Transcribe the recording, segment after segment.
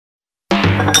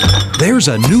There's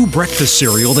a new breakfast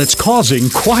cereal that's causing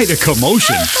quite a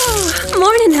commotion.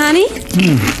 Morning, honey.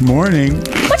 Morning.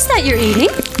 What's that you're eating?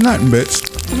 Nothing, bitch.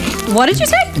 What did you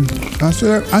say? I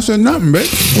said nothing, bitch.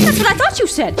 That's what I thought you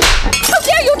said. How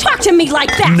dare you talk to me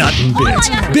like that? Nuttin' bits.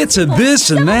 Bits of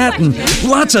this and that and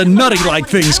lots of nutty-like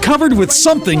things covered with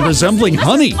something resembling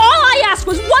honey. All I asked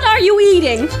was, what are you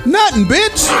eating? Nothing,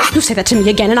 bitch. You say that to me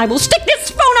again and I will stick this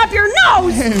phone up your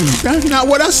nose. Hey, that's not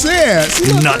what I said.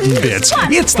 Nuttin' bits.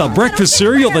 It's the breakfast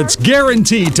cereal that's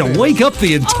guaranteed to wake up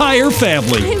the entire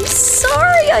family. I'm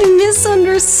sorry I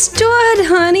misunderstood,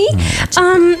 honey.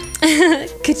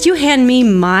 Could you hand me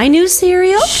my new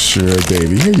cereal? Sure,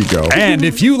 baby. Here you go. And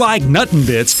if you like Nuttin'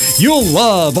 Bits, you'll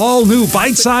love all new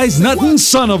bite-sized Nuttin'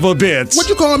 Son of a Bits. What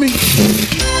you call me?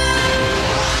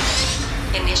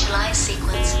 Initialize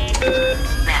sequence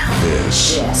now.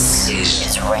 This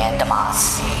is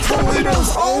Randomosity.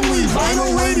 Toledo's only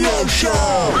vinyl radio show.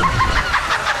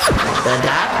 The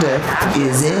doctor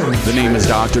is in. The name is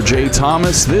Dr. J.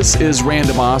 Thomas. This is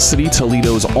Randomosity,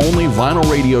 Toledo's only vinyl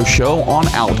radio show on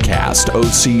Outcast,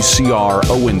 OCCR,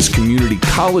 Owens Community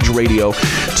College Radio,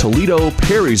 Toledo,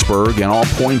 Perrysburg, and all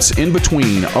points in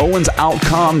between,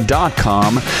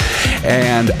 owensoutcom.com,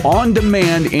 and on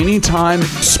demand anytime,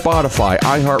 Spotify,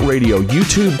 iHeartRadio,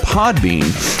 YouTube, Podbean,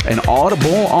 and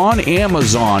Audible on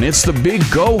Amazon. It's the big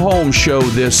go-home show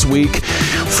this week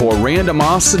for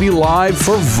Randomosity Live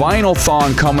for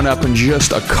Vinylthon coming up in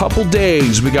just a couple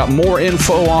days. We got more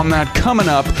info on that coming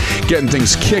up, getting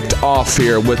things kicked off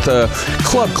here with a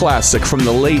club classic from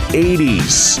the late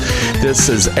 80s. This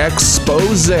is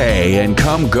Expose, and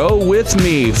come go with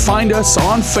me. Find us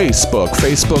on Facebook,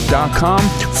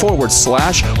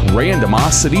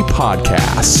 facebook.com/Randomosity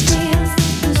Podcast.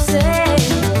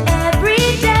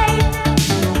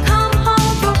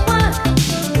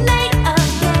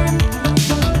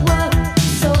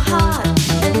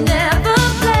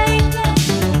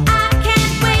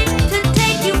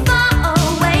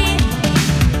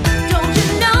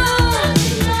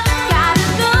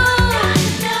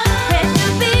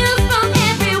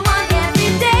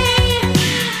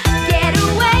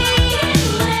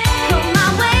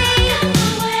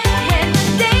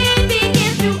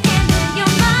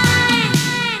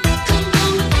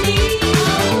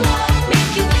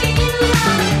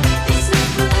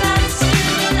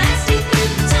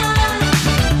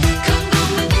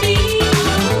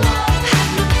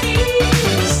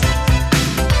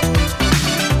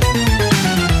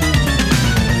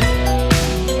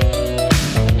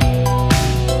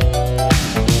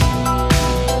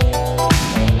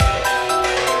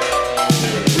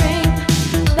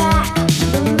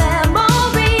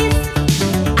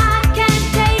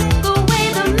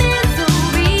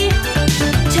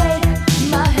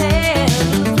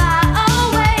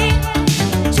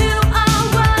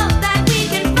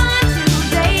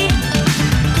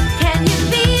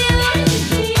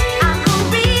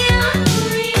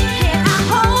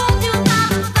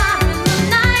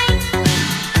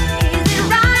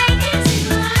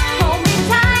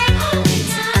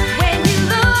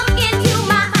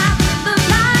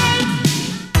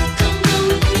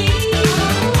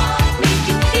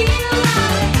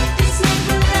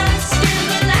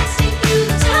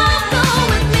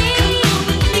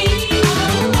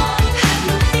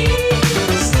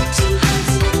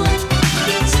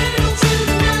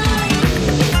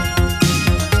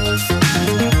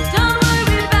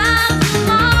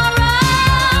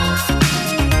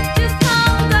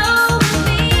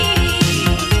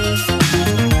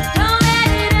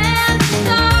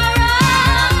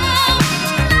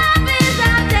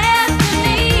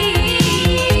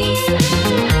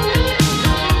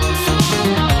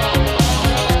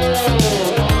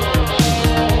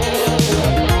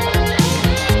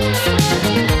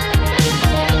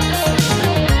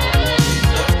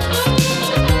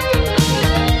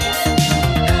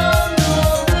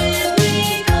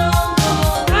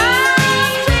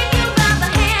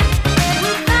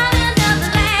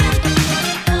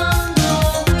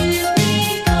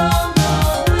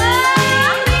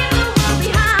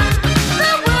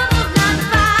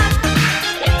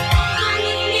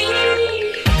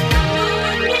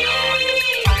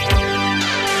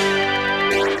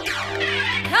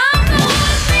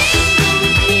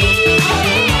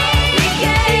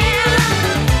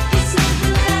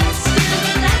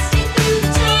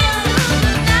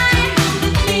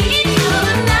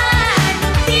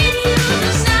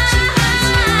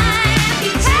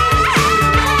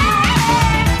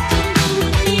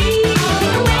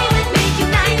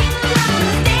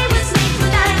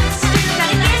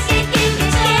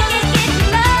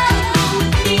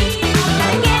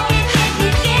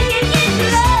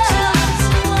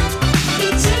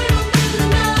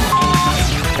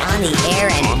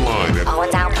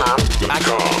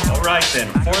 right then,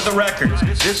 for the record,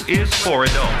 this is for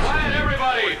adults. Quiet,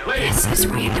 everybody, please. This is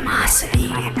Randomosity.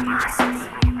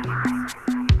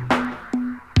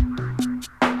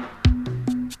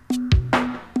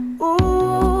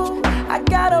 Ooh, I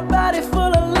got a body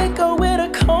full of liquor with a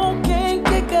cocaine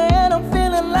kicker, and I'm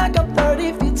feeling like I'm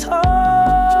 30 feet tall.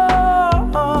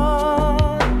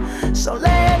 So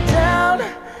lay it down,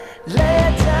 lay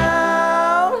it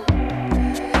down.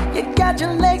 You got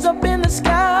your legs up in the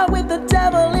sky with the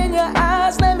devil in your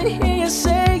eyes. Let me hear you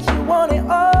say you want it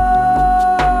all.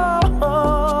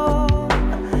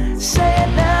 Say it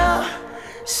now,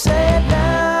 say it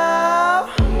now.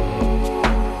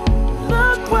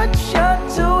 Look what you're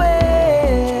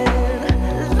doing,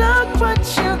 look what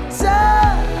you've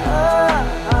done.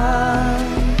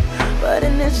 But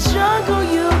in this jungle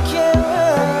you can't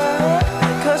run,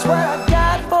 'cause what I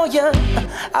got for you,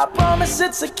 I promise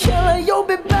it's a killer. You'll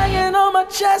be banging on my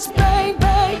chest, bang,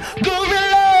 bang,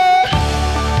 gorilla.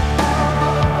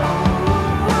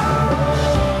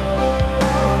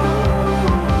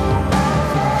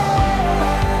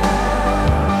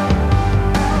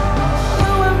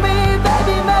 You and me,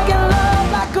 baby, making love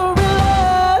like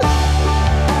gorillas.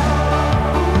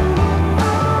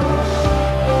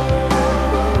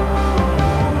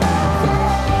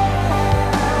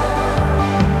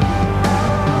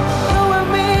 You and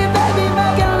me, baby,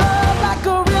 making love like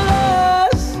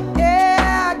gorillas.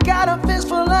 Yeah, I got a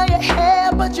fistful of your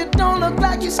hair, but you don't look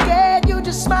like you're scared. You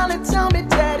just smile and tell me,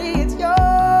 Daddy, it's yours.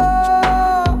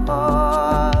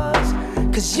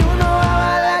 'Cause you know how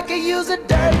I like to use a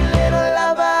dirty little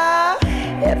lover.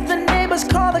 If the neighbors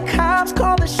call the cops,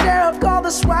 call the sheriff, call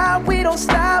the SWAT, we don't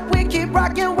stop. We keep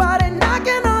rocking while they're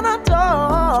knocking on our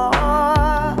door.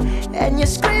 And you're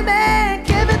screaming,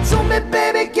 give it to me,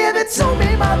 baby, give it to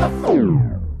me, motherfucker.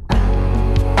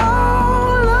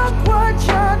 Oh, look what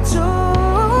you're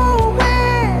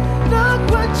doing, look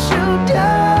what you've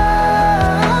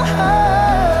done.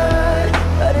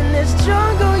 But in this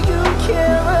jungle you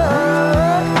can't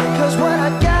run, 'cause what I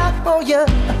got for you,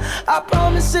 I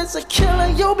promise it's a killer.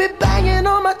 You'll be banging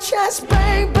on my chest,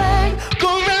 bang, bang,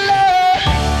 gorilla.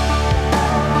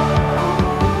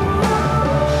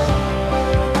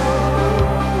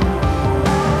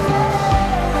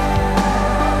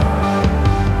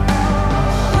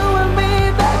 You and me,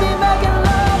 baby, making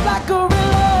love like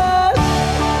gorillas.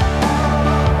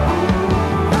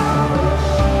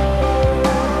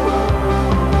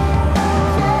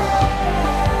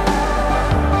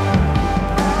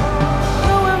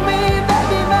 You and me,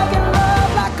 baby, making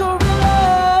love like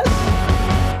gorillas.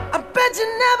 I bet you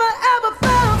never ever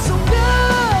felt so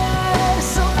good,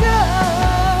 so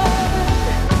good.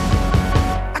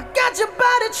 I got your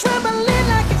body trembling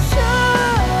like it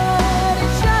should,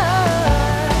 it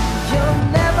should. You'll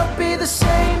never be the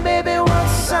same, baby,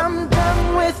 once I'm done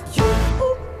with you.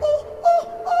 Ooh, ooh, ooh,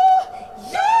 ooh,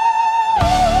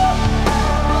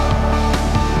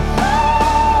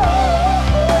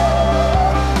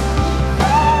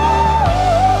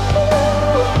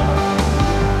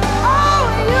 Oh,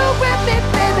 you with me,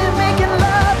 baby, making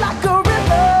love like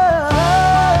gorillas.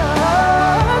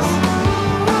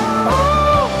 Ooh,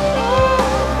 ooh,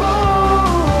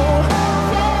 ooh,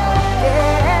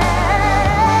 yeah.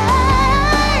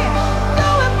 You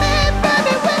and me,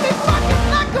 baby, we be fucking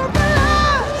like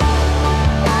gorillas.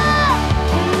 Yeah,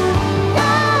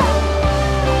 yeah,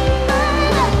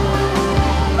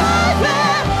 baby,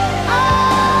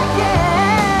 oh yeah,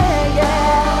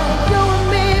 yeah. You and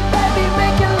me, baby,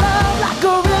 making love like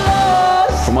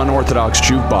gorillas. From Unorthodox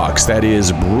Jukebox, that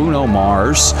is Bruno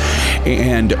Mars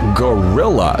and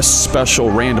Gorilla, special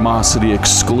Randomosity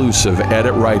exclusive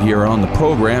edit right here on the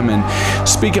program. And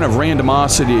speaking of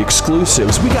Randomosity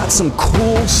exclusives, we got some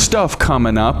cool stuff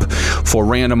coming up for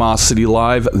Randomosity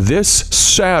Live this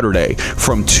Saturday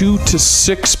from 2 to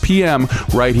 6 p.m.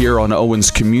 right here on Owens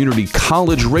Community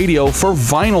College Radio for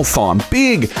Vinylthon.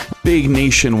 Big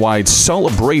nationwide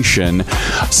celebration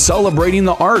celebrating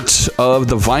the art of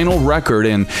the vinyl record.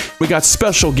 And we got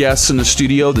special guests in the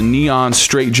studio, the Neon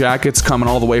Straight Jackets, coming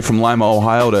all the way from Lima,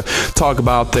 Ohio to talk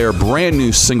about their brand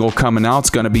new single coming out. It's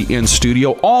going to be in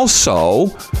studio.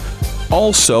 Also,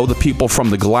 the people from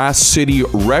the Glass City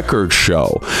Record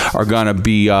Show are going to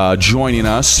be joining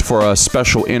us for a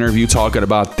special interview talking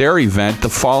about their event the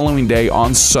following day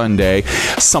on Sunday.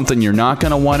 Something you're not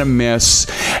going to want to miss.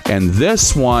 And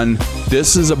this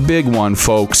is a big one,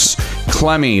 folks.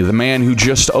 Clemmy, the man who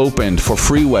just opened for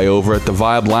Freeway over at the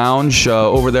Vibe Lounge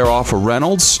over there off of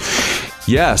Reynolds.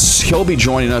 Yes, he'll be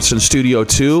joining us in Studio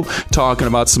 2, talking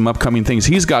about some upcoming things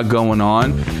he's got going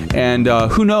on, and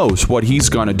who knows what he's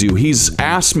going to do. He's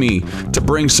asked me to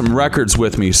bring some records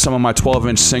with me, some of my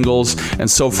 12-inch singles and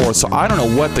so forth, so I don't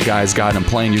know what the guy's got him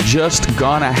playing. You're just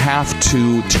going to have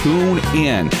to tune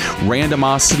in.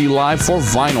 Randomosity Live for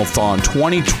Vinylthon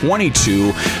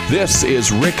 2022. This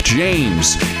is Rick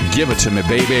James. Give it to me,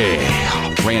 baby.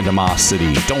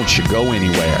 Randomosity. Don't you go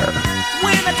anywhere.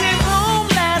 When I came home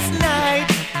last night,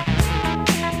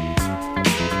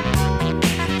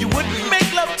 you wouldn't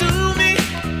make love to me.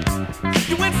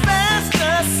 You went fast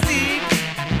asleep.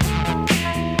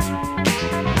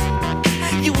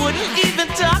 You wouldn't even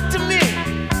talk to me.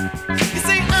 You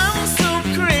say I'm so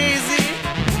crazy.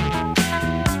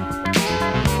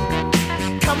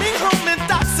 Coming home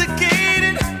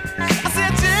intoxicated. I say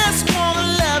I just wanna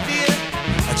love you.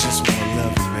 I just wanna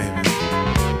love you, baby.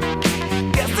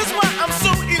 Guess that's why I'm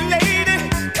so elated.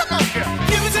 Come on, girl,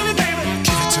 give it to me, baby.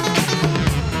 Give it to me.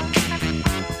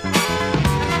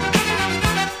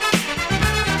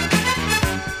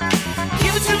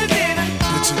 Give it to me, baby.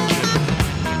 Give it to me, baby.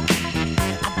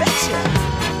 I bet you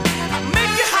I'll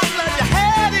make you hot like you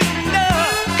had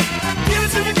enough. Give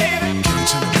it to me, baby. Give it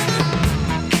to me, baby.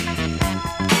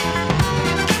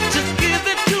 Just give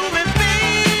it to me,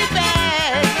 baby.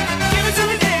 Give it to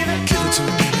me, baby. Give it to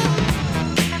me, baby.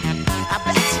 I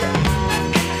bet you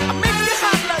I'll make you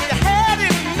hot like you had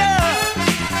enough.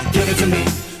 Give it to me.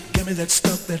 Give me that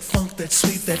stuff, that funk, that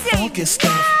sweet, that funky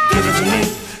stuff. Give it to me.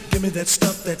 Give me that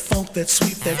stuff, that funk, that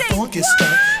sweet, that funky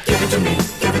stuff. Give it to me.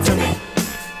 Give it to me.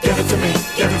 Give it to me.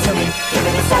 Give it to me. Give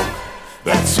me the funk,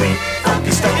 that sweet,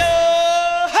 funky stuff.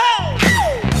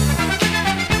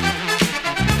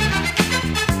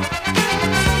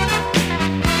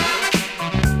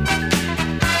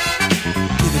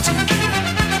 Give it to me, baby.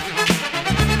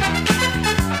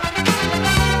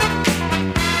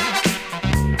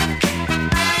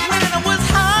 When I was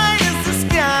high as the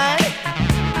sky,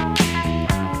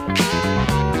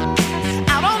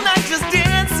 out all night just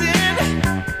dancing.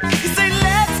 You say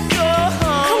let's go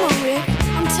home. Come on, Rick.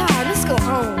 I'm tired. Let's go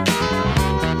home.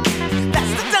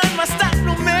 That's the time I start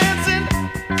romancing.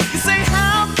 You say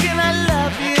how can I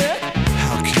love you?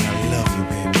 How can I love you,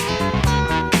 baby?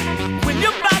 When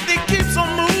your body keeps on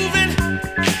moving,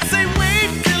 I say wait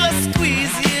till I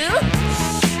squeeze you.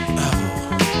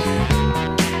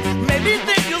 Maybe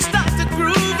then you'll start to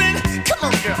grooving. Come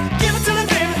on, girl, give it to me,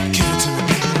 baby. Give it to me,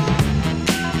 baby.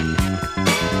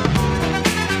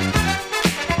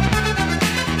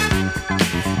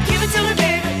 Give it to me,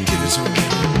 baby. Give it to me,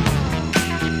 baby.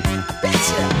 I bet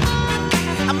you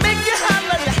I'll make you hot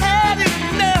like you had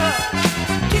enough.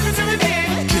 Give it to me,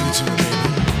 baby. Give it to me, baby.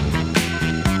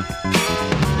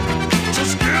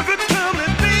 Just give it to me,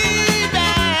 baby.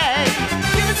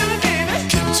 Give it to me, baby.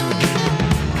 Give it to me, baby.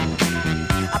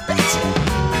 I bet you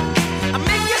I'll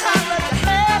make you hot like you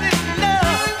had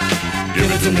enough.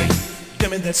 Give it to me. Give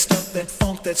me that stuff, that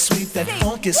funk, that sweet, that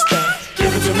funky stuff.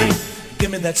 Give it to me. Give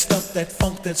me that stuff, that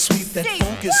funk, that sweet, that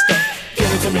funky stuff.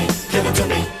 Give it to me. Give it to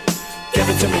me. Give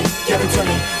it to me. Give it to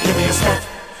me. Give me the stuff,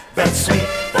 that sweet,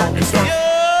 funky stuff.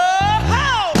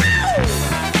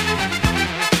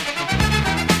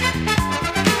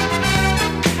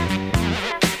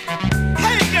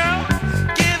 Hey girl,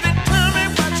 give it to me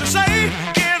what you say.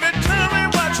 Give it to me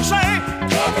what you say.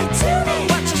 Give it to me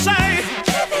what you say.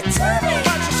 Give it to me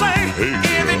what you say.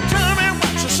 Give it to me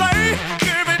what you say.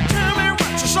 Give it to me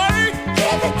what you say.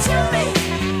 Give it to me.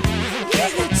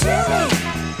 Give it to me.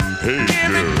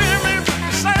 Give it to me what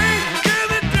you say.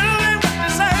 Give it to me what you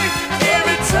say. Give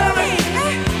it to me.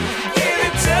 Give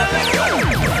it to me.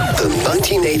 The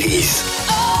 1980s.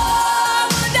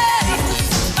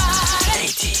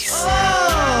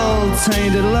 Oh,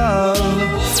 tainted love.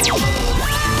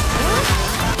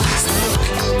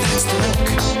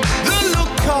 The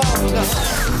look called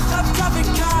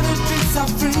Tropicana streets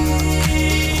are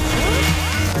free.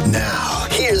 Now,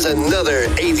 here's another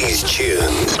 80s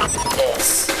tune.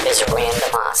 This is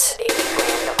Randomosity.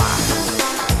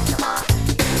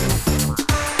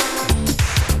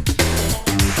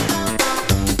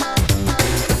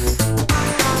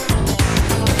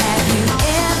 Have you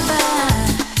ever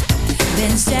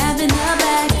been stabbed in the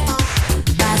back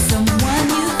by someone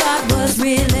you thought was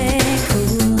really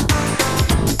cool?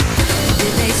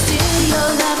 Did they steal your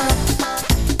lover?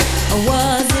 Or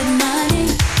was it money?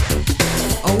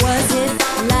 Or was it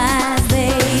lies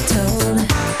they told?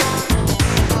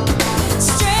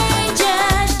 Stranger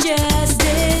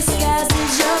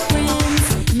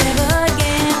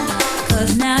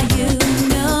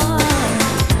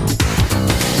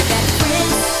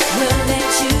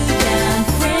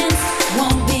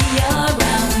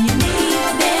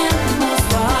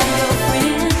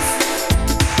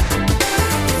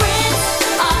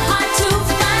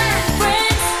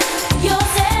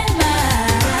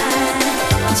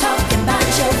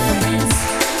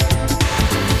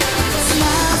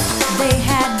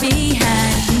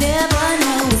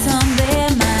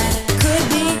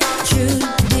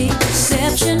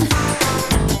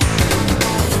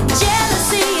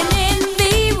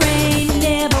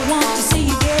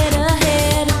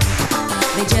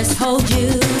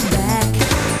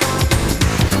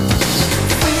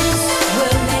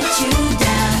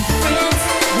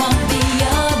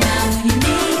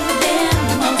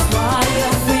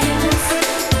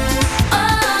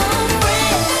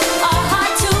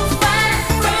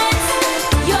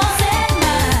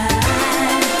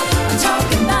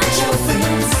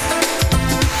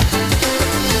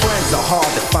hard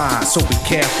to find, so be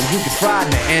careful. You get fried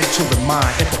in the end to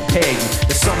remind and prepare you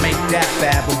that some ain't that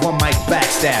bad, but one might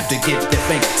backstab to get their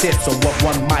fingertips on what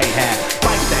one might have.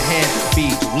 Fight the hand to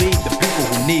feed you, lead the people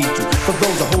who need you, for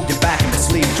those that hold you back and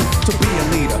mislead you. To be a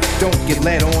leader, don't get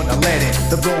led on or led in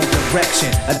the wrong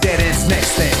direction. A dead end's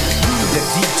next thing. The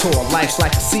detour, life's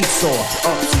like a seesaw,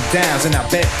 ups and downs, and I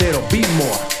bet there'll be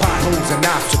more potholes and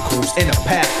obstacles in a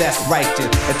path that's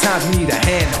righteous. At times we need a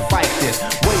hand to fight this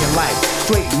way of life.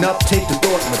 Straighten up, take the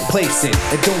thought and replace it,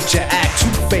 and don't you act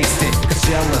two-faced it. Cause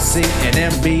jealousy and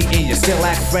envy, and you still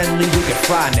act friendly, you get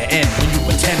fried in the end when you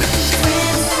pretend to be.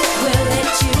 Friends will let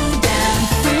you down.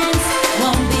 Friends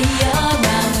won't be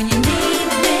around when you need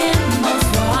them most.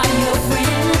 For all your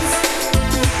friends,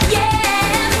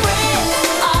 yeah, friends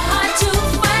are hard to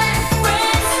find.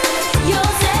 Friends,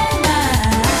 yours and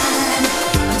mine.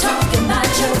 I'm talking about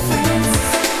your friends.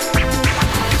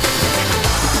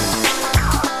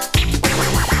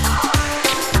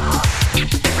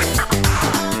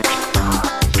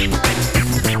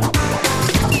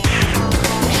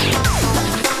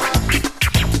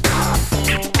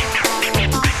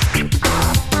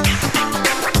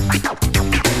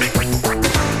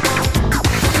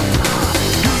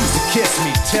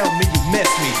 Tell me you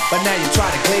miss me, but now you try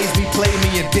to glaze me, play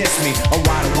me and diss me. I'm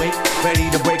wide awake,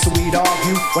 ready to break so we'd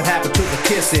argue. What happened to the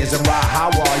kisses and why,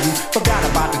 how are you? Forgot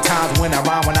about the times when I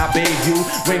rhymed when I bathed you.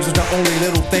 Rings was the only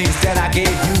little things that I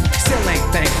gave you. Still ain't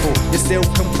thankful, you're still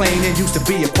complaining. Used to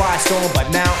be a quiet storm,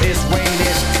 but now it's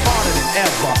raining harder than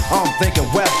ever. I'm thinking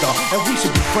weather, and we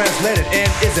should be friends, let it end.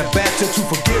 Is it better to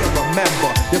forget or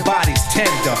remember? Your body's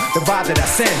tender, the vibe that I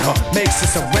send her makes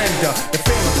her surrender. The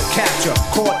feeling of capture,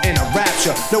 caught in a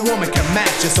rapture. No woman can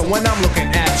match you, so when I'm looking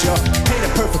at you, paint a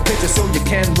perfect picture so you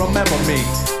can remember me.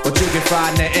 But you'll get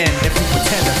fried in the end if you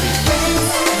pretend to be.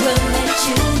 Friends will let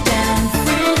you down.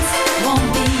 Friends won't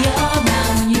be around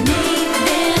when you need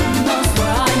them most. For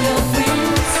all your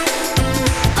friends,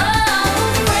 oh,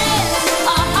 friends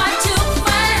are hard to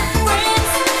find.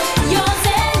 Friends, yours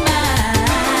and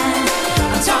mine.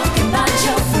 I'm talking about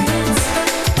your friends.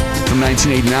 From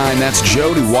 1989, that's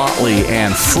Jody Watley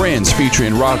and Friends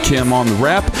featuring Rakim on the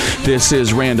rap. This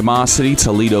is Randomosity,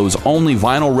 Toledo's only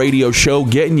vinyl radio show,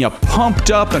 getting you pumped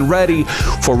up and ready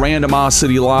for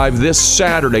Randomosity Live this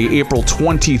Saturday, April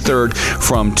 23rd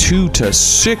from 2 to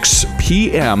 6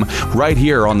 p.m. right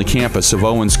here on the campus of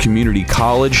Owens Community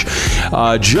College,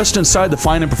 just inside the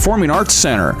Fine and Performing Arts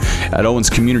Center at Owens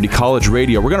Community College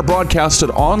Radio. We're going to broadcast it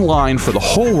online for the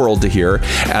whole world to hear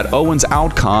at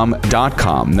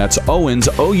owensoutcom.com. That's Owens,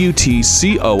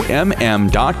 OUTCOMM.com.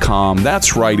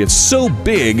 That's right, it's so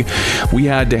big we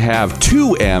had to have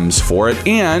 2 M's for it,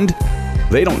 and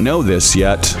they don't know this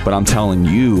yet, but I'm telling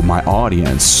you, my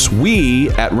audience, we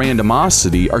at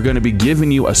Randomosity are going to be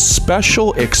giving you a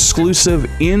special exclusive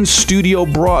in-studio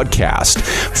broadcast.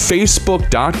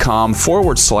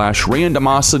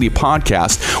 Facebook.com/Randomosity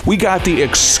Podcast. We got the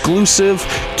exclusive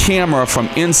camera from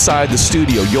inside the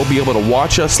studio. You'll be able to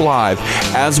watch us live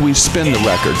as we spin the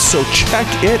record, so check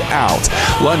it out.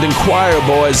 London Choir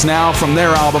Boys now from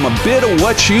their album, A Bit of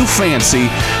What You Fancy.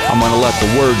 I'm going to let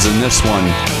the words in this one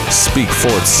speak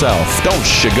for itself.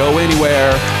 Don't you go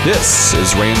anywhere. This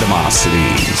is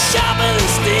Randomosity. Sharper than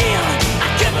steel, I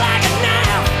cut like a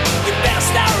knife. You better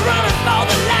start running for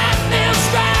the lightning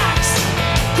strikes.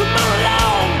 Come on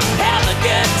along, have a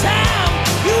good time.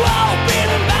 You all been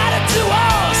invited to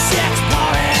our sex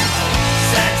party.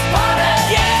 Sex party,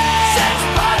 yeah. Sex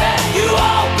party. You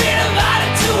all been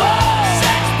invited to our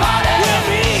sex party.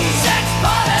 With me, sex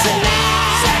party.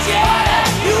 Tonight, sex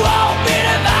party. You all been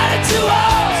invited to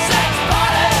our sex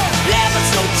party.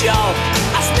 Living's no joke,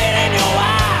 I spit in your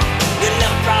eye. You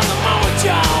look from the moment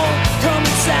y'all come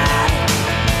inside.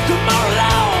 Come on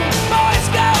along, boys,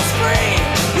 girls, free.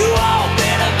 You all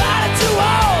been invited to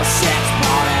our sex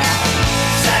party.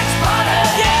 Sex party,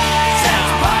 yeah. Sex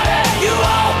party. You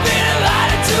all been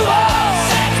invited to our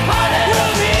sex party.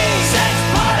 With me, sex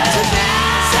party.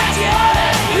 Tonight, sex party.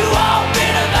 You all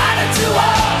been invited to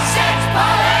our sex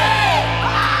party.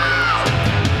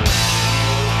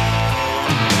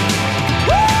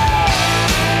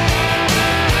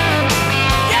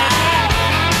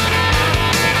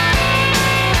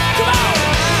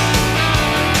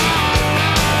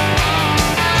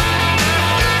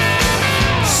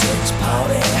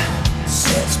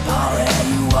 Sex party,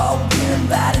 you all been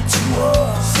invited to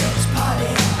us. Sex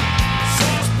party,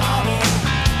 sex party,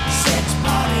 sex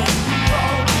party, you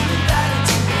all been invited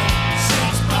to us.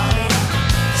 Sex party,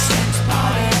 sex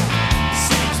party,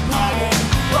 sex party,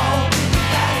 you all been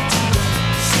invited to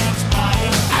us. Sex party.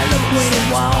 I love when you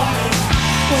walk,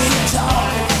 when you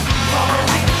talk. I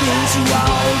like the things you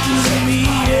all do to me,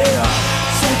 yeah.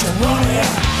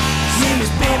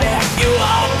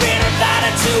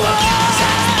 to a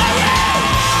sex party.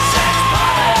 Sex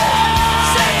party.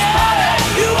 Sex party.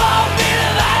 You all been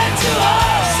invited to a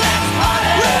sex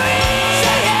party.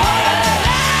 Sex party.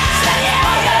 Sex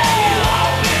party. You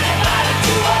all been invited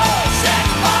to a sex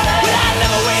party. Well, I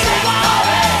never waited to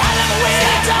party. I never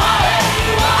waited to party.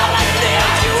 I like the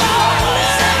out you all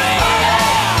sex party.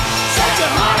 Such a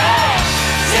party.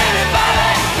 Everybody,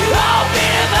 you all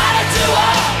been invited to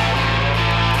a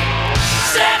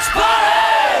sex party.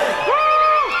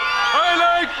 I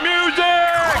like music!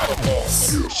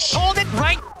 This Hold it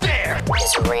right there!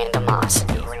 is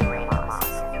Randomosity.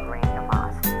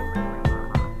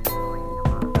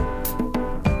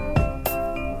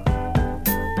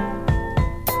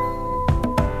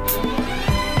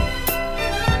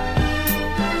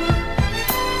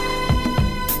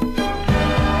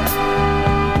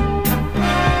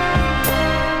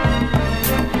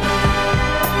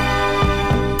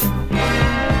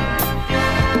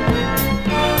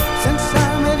 Since I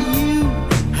met you,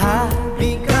 I've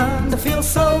begun to feel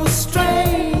so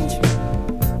strange.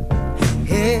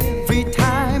 Every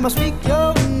time I speak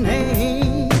your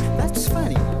name, that's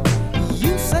funny.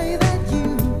 You say that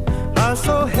you are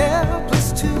so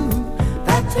helpless too,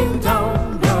 that you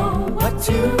don't know what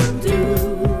to do.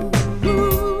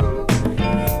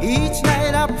 Each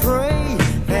night I pray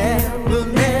there will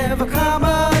never come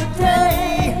a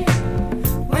day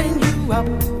when you up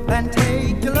and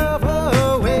take your love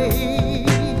away.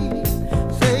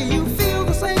 Say you feel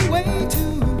the same way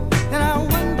too, and I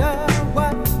wonder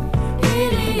what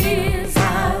it is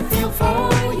I feel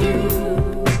for you.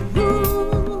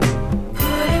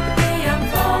 Could it be I'm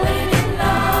falling in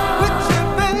love with you,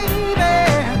 baby?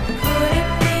 Could it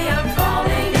be I'm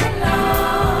falling in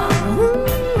love?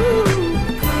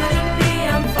 Could it be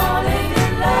I'm falling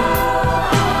in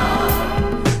love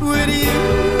with you?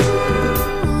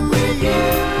 With you?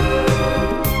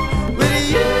 With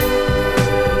you?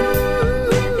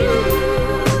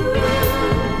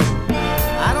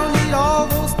 I don't need all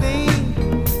those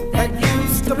things that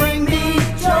used to bring me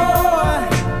joy.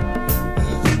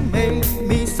 You made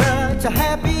me such a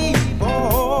happy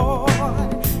boy.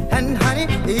 And honey,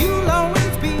 you'll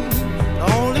always be the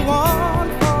only one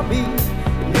for me.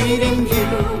 Meeting you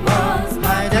was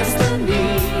my destiny.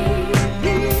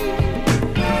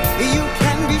 You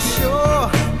can be sure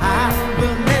I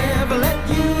will never let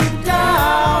you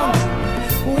down.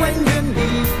 When you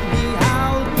need me,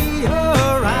 I'll be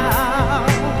around.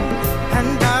 And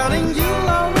darling, you'll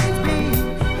always be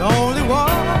the only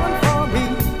one for me.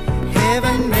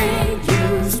 Heaven made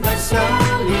you specially.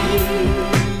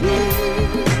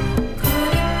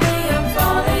 Could it be I'm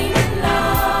falling in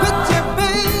love with you,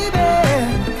 baby?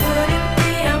 Could it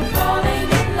be I'm falling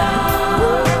in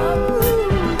love?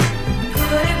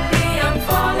 Could it be I'm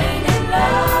falling in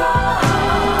love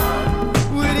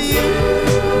with you?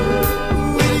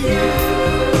 With you?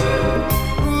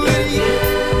 With you?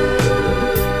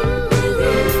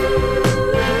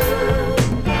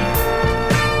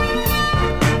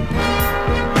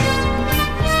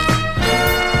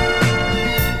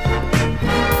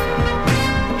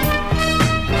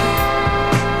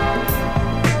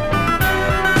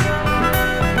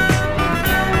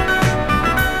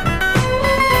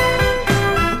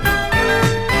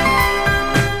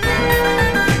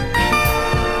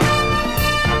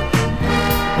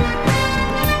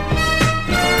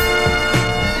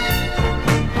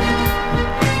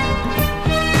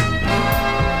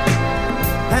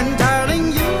 And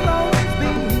darling, you'll always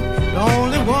be the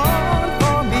only one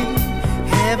for me.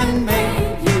 Heaven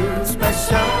made you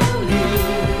specially.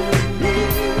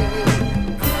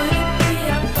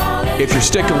 If you're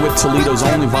sticking with Toledo's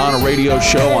only vinyl radio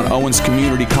show on Owens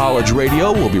Community College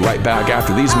Radio, we'll be right back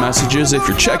after these messages. If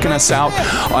you're checking us out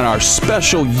on our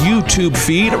special YouTube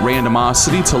feed at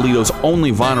Randomosity, Toledo's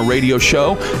only vinyl radio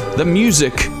show, the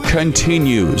music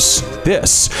continues.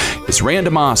 This is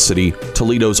Randomosity,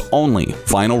 Toledo's only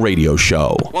vinyl radio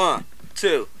show. 1,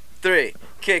 2, 3,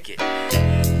 kick it.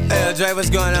 Hey, Dre, what's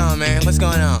going on, man? What's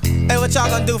going on? Hey, what y'all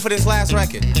gonna do for this last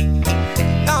record?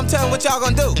 Now I'm telling what y'all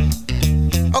gonna do.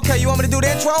 Okay, you want me to do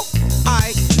the intro?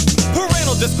 Alright.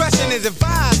 Parental discretion is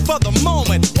advised for the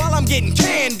moment while I'm getting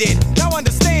candid. Now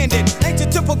understand it, ain't you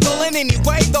typical in any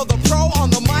way, though the pro on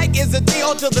the mic is a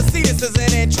D.O. to the C, this is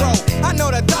an intro. I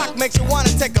know the doc makes you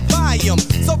wanna take a volume,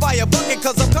 so buy a bucket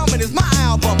cause I'm coming is my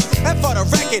album. And for the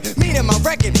record, meaning my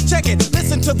record, check it,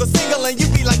 listen to the single and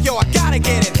you be like, yo, I gotta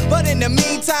get it. But in the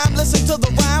meantime, listen to the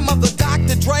rhyme of the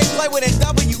Dr. Dre, play with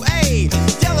NWA.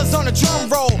 Yellows on the drum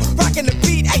roll, rocking the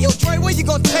beat, ayo, Dre, where you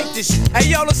gonna take this shit? Hey,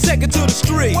 yo, let's take it to the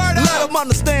street. Let them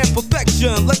understand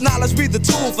perfection. Let knowledge be the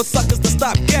tool for suckers to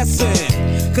stop guessing.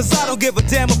 Cause I don't give a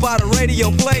damn about a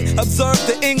radio play. Observe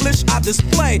the English I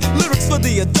display. Lyrics for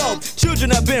the adult.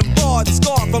 Children have been bored and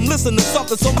scarred from listening to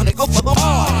something so many go for the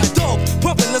hard. Dope,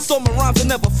 pumping the so my rhymes will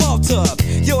never falter.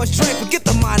 Yo, it's straight, forget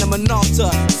the mind I'm an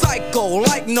altar. Psycho,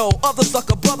 like no other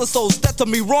sucker brother, so step to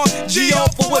me wrong. G.O.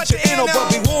 for what you're in, or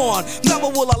but be warned. Never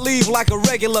will I leave like a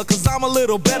regular, cause I'm a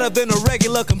little better than a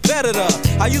regular competitor.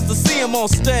 I used to see him on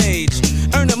stage,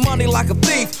 earning money like a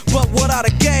thief, but without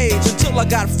a gauge. Until I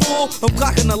got full, I'm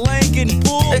clocking the lane, getting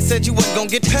pulled. They said you wasn't gonna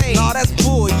get paid. Nah, that's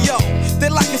bull, yo. They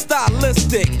like it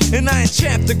stylistic, and I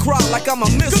enchant the crowd like I'm a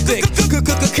mystic.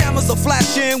 Cameras are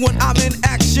flashing when I'm in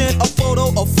action. A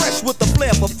photo of fresh with the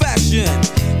flair for fashion.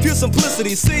 Pure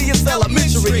simplicity, see, it's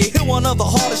elementary. Hit one of the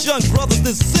hardest young brothers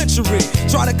this century.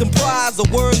 Try to comprise a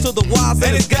word to the wise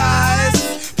and his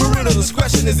guys. Parental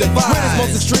discretion is advised. When it's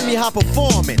most extremely high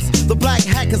performance. The black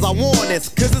hat cause I worn this,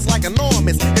 cause it's like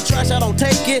enormous. And trash I don't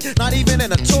take it, not even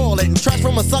in a toilet. And trash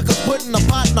from a sucker put in a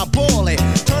pot and I boil it.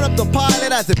 Turn up the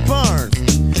pilot as it burns.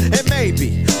 And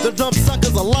maybe the dumb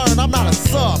suckers will learn I'm not a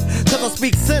sub, cause I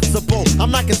speak sensible.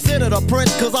 I'm not considered a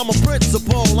prince, cause I'm a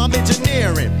principal. I'm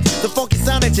engineering the funky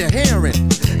sound that you're hearing.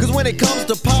 Cause when it comes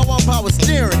to power, I'm power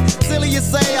steering. Silly you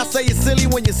say, I say you're silly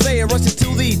when you say it. Rushing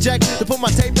to the eject to put my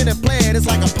tape in and play it. It's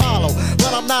like Apollo,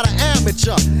 but I'm not an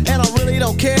amateur. And I really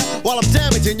don't care while I'm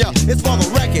damaging ya. It's for the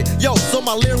record, yo, so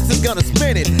my lyrics is gonna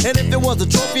spin it. And if there was a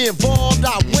trophy involved,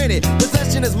 I'd win it.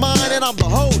 Possession is mine and I'm the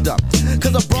holder.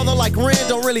 Cause a brother like Ren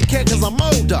don't really care cause I'm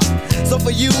older. So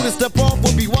for you to step off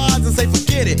would be wise and say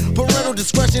forget it. Parental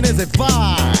discretion is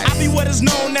advised. I be what is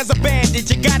known as a bandit.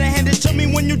 You gotta hand it to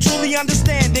me when you truly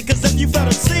understand it. Cause if you fell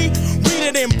to see, read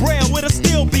it in braille, it'll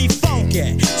still be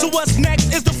funky. So what's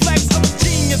next is the flex of a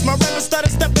genius. My rapper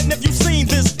started stepping if you've seen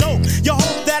this dope. You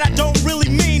hope that I don't really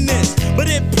mean this, but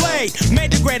it played.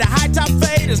 Made the grade a high top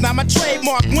fade is not my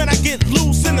trademark. When I get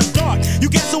loose in the dark, you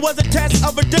guess it was a test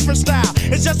of a different style.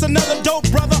 It's just another dope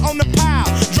brother on the pile,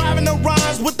 driving the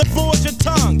rhymes with the forge of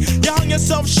tongue. You hung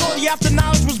yourself shortly after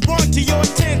knowledge was brought to your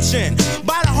attention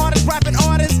by the hardest rapping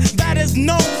artist that is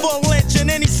known for lynching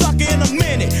any sucker in a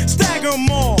minute. Stagger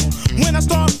 'em all. When I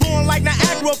start flowing like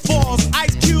Niagara Falls,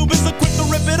 Ice Cube is quick to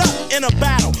rip it up in a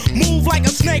battle. Move like a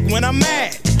snake when I'm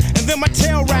mad, and then my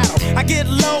tail rattle. I get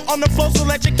low on the flow, so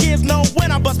let your kids know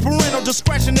when I bust. Parental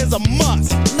discretion is a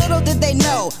must. Little did they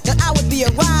know that I would be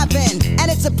arriving, and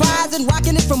it's surprising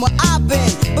rocking it from where I've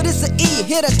been. But it's an E,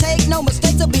 here to take, no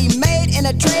mistakes to be made in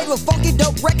a trade with funky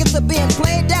dope records are being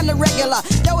played down the regular.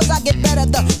 Yo, as I get better,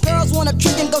 the girls wanna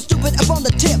trick and go stupid up on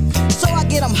the tip. So I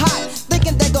get them hot,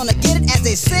 thinking they're gonna get it as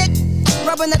they sit,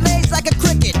 rubbing their legs like a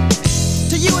cricket.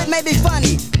 To you it may be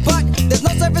funny, but there's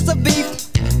no surface of beef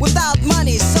without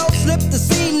money. So slip the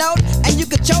C note and you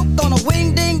could choke on a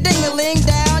wing ding ding-a-ling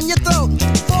down your throat.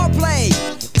 Foreplay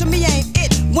to me ain't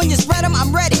it. When you spread them,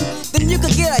 I'm ready. Then you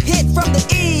could get a hit from the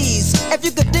ease if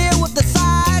you could deal with the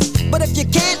size. But if you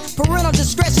can't, parental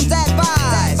discretion's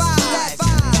advised.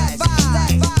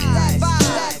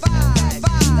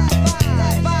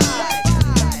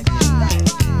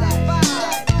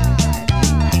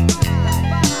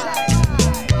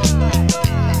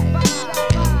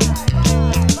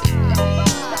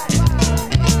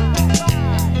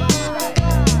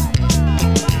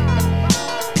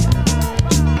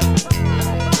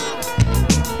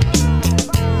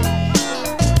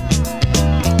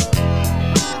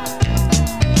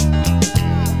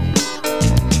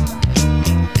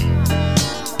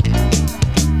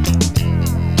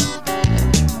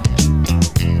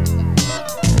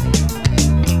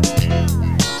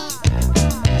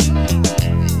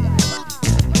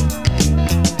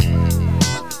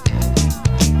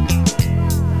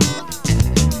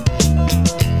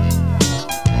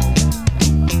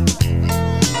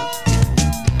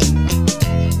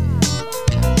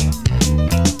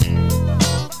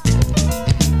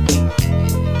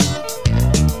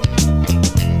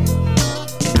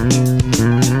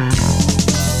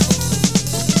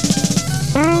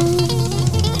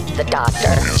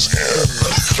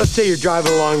 Let's say you're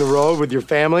driving along the road with your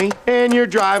family, and you're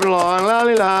driving along,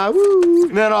 la-li-la, woo.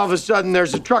 And then all of a sudden,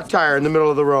 there's a truck tire in the middle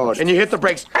of the road, and you hit the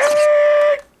brakes.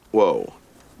 Whoa,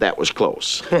 that was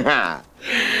close.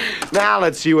 Now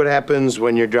let's see what happens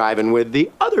when you're driving with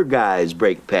the other guy's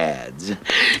brake pads.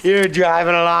 You're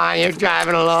driving along,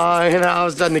 and all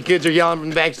of a sudden the kids are yelling from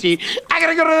the back seat, I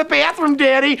gotta go to the bathroom,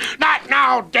 Daddy. Not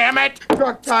now, damn it.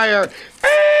 Truck tire.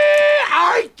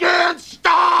 I can't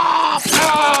stop.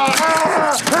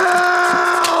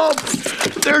 Help!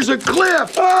 There's a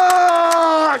cliff.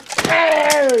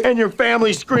 And your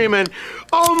family's screaming,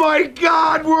 Oh my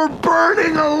God, we're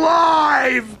burning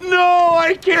alive! No,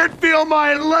 I can't feel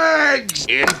my legs!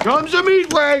 In comes a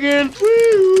meat wagon!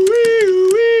 Wee-oo,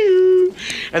 wee-oo, wee-oo.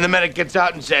 And the medic gets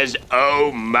out and says,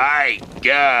 oh my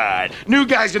God. New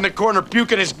guy's in the corner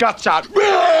puking his guts out.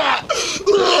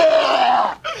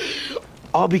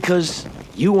 All because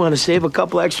you want to save a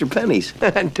couple extra pennies.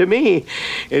 And to me,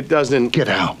 it doesn't. Get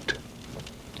out.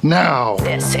 Now.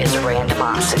 This is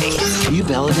Randomosity. Can you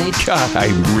validate? God, I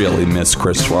really miss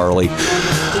Chris Farley.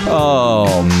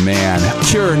 Oh, man.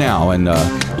 Cure now and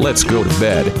let's go to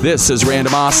bed. This is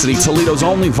Randomosity, Toledo's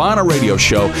only vinyl radio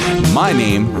show. My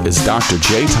name is Dr.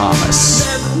 J. Thomas.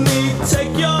 Let me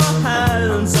take your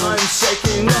hands, I'm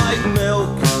shaking like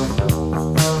milk.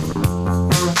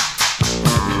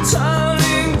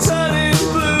 Turning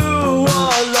blue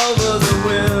all over the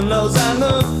windows and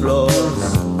the floors.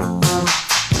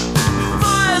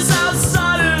 Fires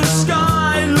outside in the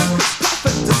sky look as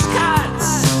perfect as cats.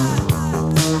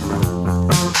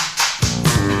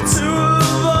 Two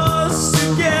of us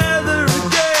together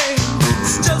again,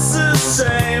 it's just the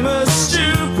same, a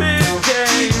stupid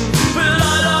game. But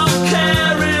I don't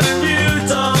care if you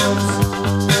don't,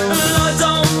 and I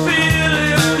don't feel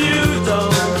if you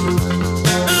don't,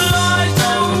 and I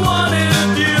don't want it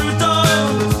if you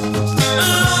don't,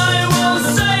 and I won't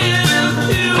say it if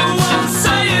you won't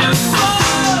say it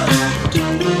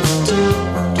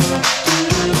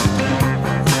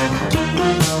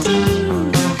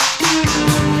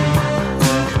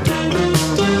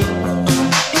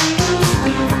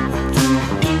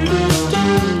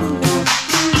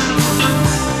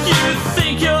You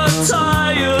think you're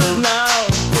tired now,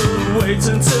 but wait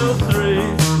until 3.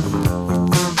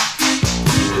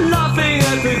 Laughing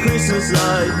at the Christmas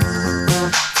lights.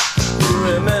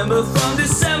 Remember from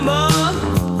December.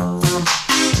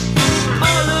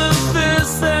 All of this,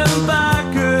 then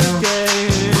back again.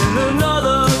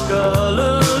 Another girl,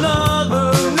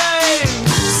 another name.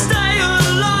 Stay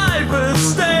alive, but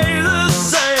stay the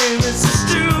same. It's a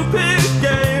stupid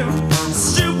game,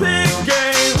 stupid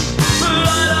game. But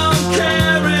I don't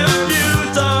care if you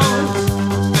don't,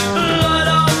 and I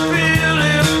don't feel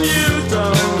if you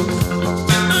don't,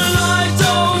 and I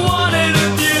don't want it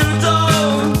if you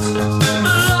don't, and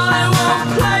I won't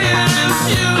play it if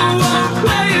you won't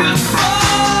play it.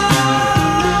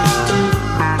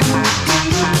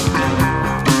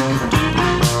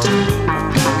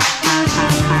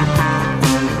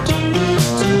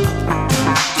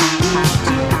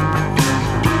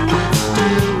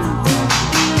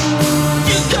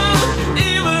 You can't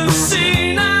even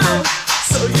see now,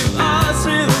 so you ask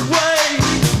me the way.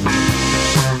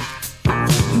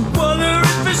 Wonder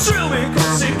if it's true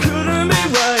because it couldn't be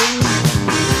rain.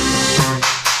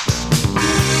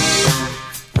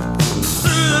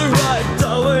 Through the right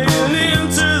doorway and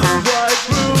into the right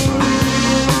room.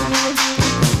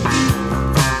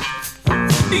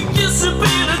 It used to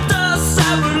be the dust I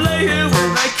would lay here when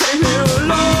I came here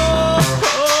alone.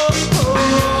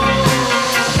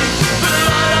 But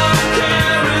I don't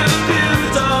care if you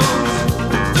don't,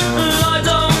 and I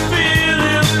don't feel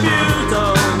if you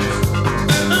don't,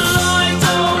 and I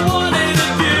don't want it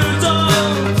if you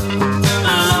don't,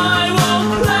 and I won't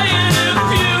play it if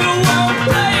you won't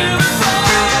play it.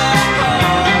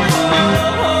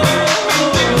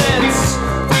 Let's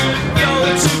go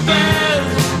to bed.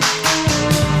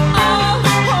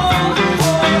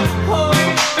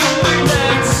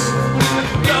 Let's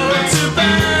go to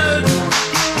bed.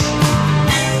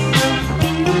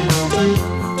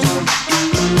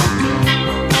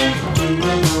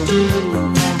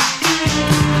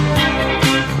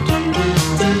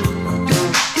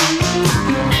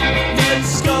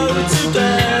 Let's go to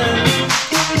bed.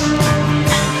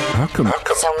 How come?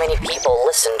 So many people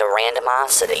listen to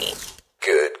Randomosity.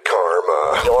 Good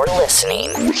karma. You're listening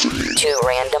to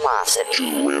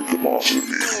Randomosity.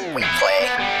 We play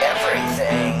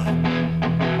everything.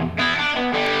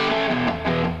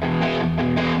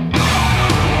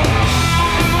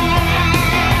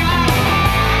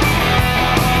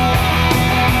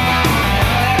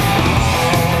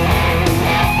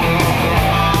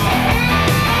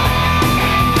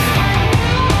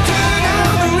 Turn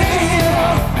on the radio,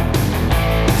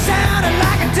 sounding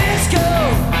like a disco.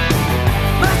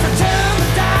 Must have turned the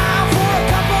dial for a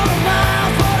couple of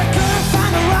miles, but I couldn't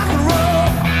find the rock and roll.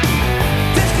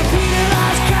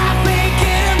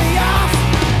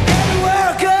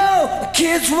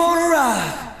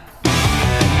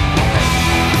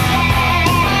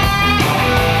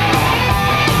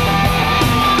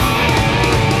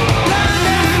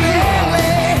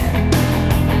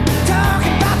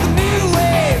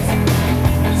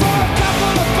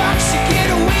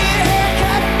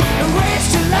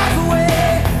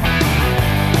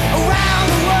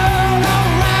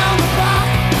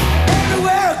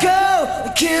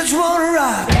 kids wanna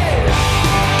rock. Give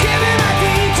me my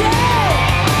DJ. I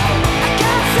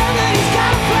got something he's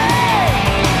gotta play.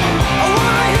 I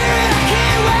wanna hear it, I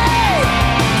can't wait.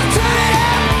 Turn it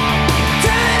up,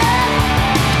 turn it up.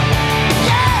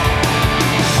 Yeah.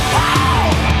 Wow.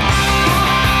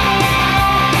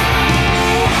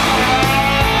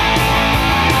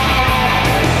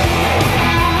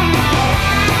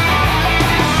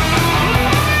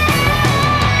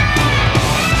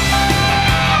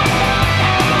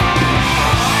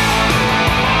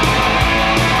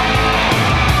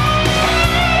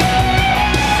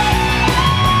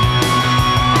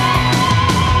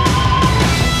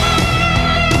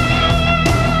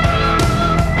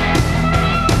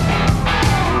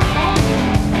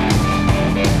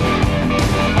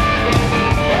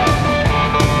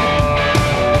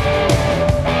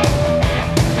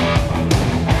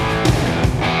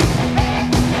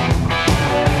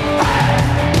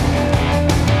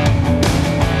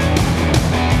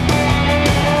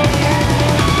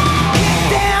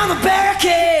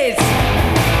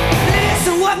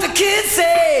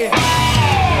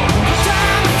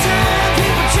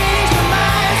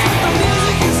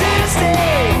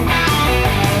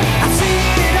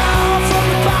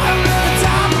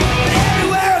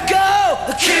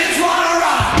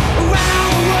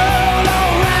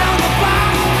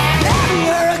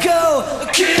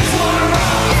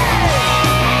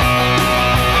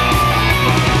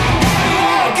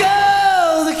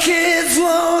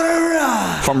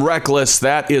 From Reckless,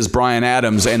 that is Bryan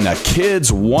Adams and the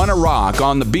Kids Wanna Rock.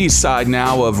 On the B-side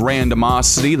now of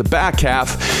Randomosity, the back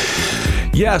half.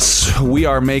 Yes, we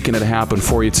are making it happen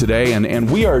for you today, and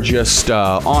we are just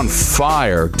on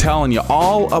fire telling you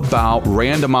all about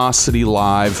Randomosity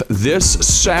Live this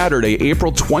Saturday,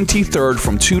 April 23rd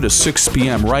from 2 to 6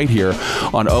 p.m. right here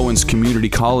on Owens Community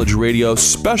College Radio.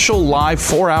 Special live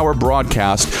 4-hour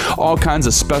broadcast, all kinds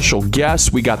of special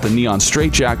guests. We got the Neon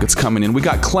Straitjackets coming in. We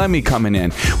got Clemmy coming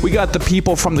in. We got the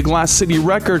people from the Glass City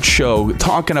Record Show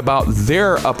talking about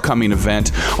their upcoming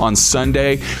event on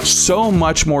Sunday. So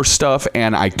much more stuff,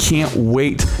 and I can't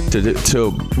wait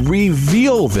to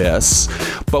reveal this,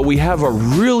 but we have a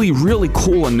really, really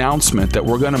cool announcement that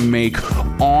we're going to make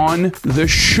on the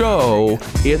show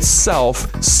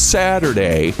itself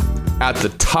Saturday at the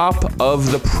top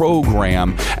of the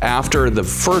program after the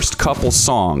first couple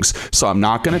songs. So I'm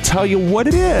not going to tell you what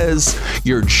it is.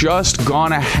 You're just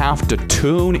going to have to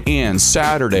tune in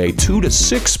Saturday, 2 to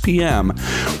 6 p.m.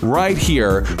 right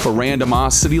here for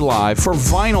Randomosity Live for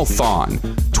Vinylthon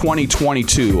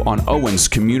 2022 on Owens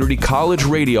Community College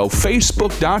Radio,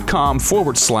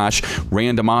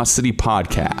 Facebook.com/Randomosity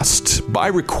Podcast. By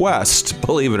request,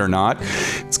 believe it or not,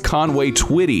 it's Conway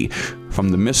Twitty from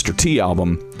the Mr. T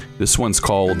album. This one's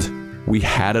called We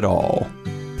Had It All.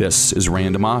 This is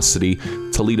Randomosity,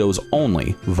 Toledo's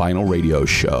only vinyl radio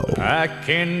show. I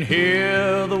can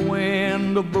hear the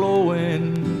wind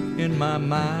blowing in my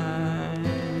mind,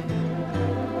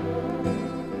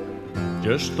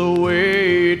 just the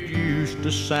way it used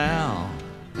to sound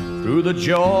through the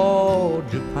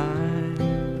Georgia pine.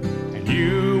 And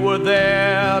you were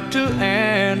there to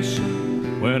answer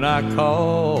when I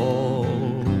called.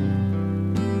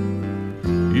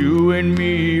 You and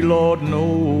me, Lord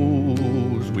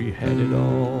knows, we had it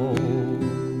all.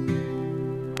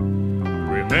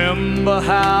 Remember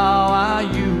how I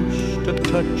used to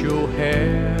touch your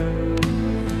hair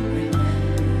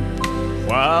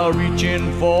while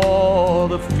reaching for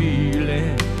the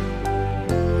feeling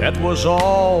that was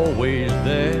always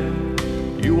there.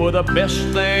 You were the best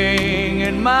thing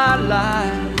in my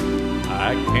life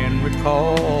I can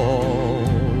recall.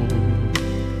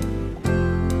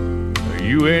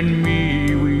 You and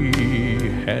me, we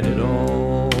had it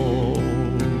all.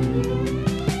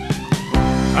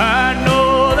 I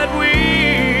know that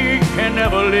we can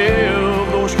never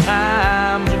live those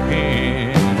times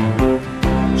again,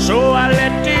 so I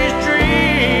let these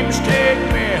dreams take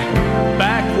me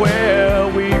back where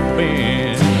we've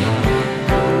been.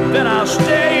 Then I'll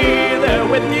stay there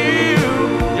with you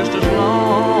just as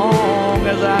long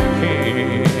as I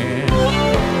can.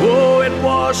 Oh, it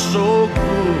was so good.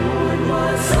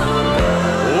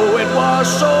 Oh, it was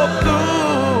so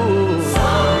good.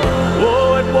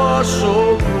 Oh, it was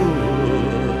so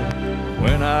good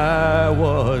when I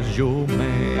was your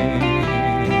man.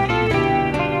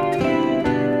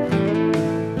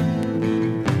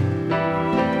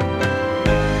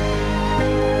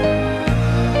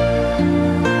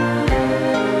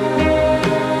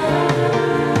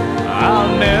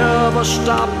 I'll never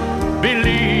stop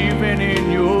believing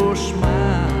in your smile.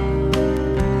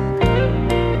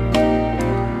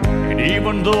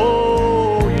 Even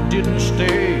though you didn't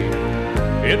stay,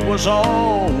 it was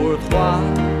all worthwhile.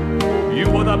 You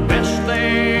were the best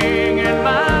thing in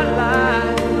my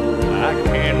life I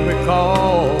can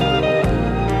recall.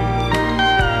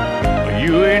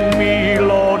 You and me,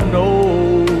 Lord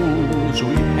knows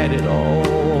we had it all.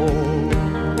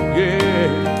 Yeah.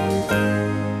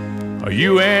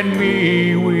 You and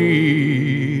me,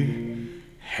 we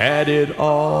had it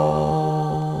all.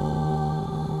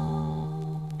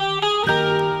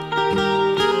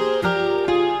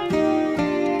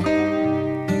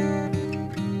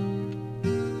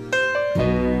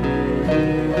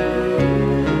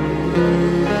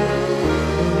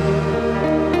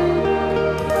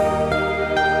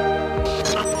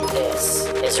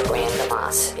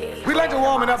 We'd like to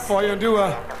warm it up for you and do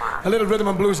a little rhythm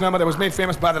and blues number that was made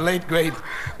famous by the late, great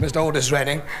Mr. Otis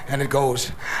Redding, and it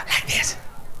goes like this.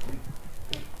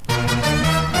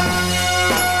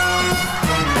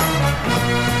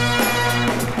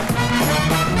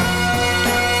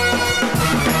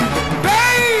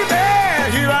 Baby,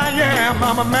 here I am,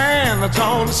 I'm a man that's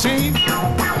on the scene.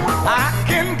 I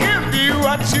can give you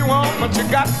what you want, but you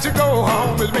got to go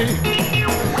home with me.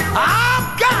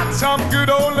 I've got some good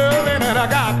old loving and I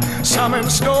got some in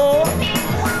store.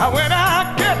 When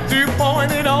I get to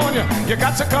point it on you, you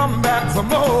got to come back for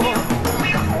more.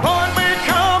 Boy, me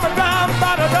coming down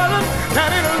by the dozen,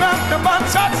 that ain't nothing but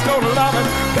touchstone loving.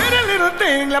 Pretty little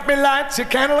thing, let me light your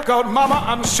candle, 'cause mama,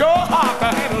 I'm sure hard to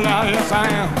handle now, yes I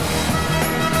am.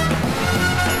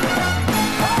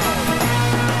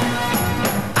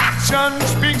 Action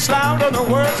speaks louder than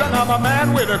words, and I'm a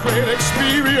man with a great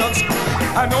experience.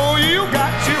 I know you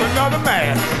got you another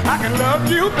man, I can love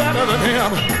you better than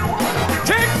him.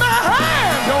 Take my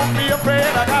hand, don't be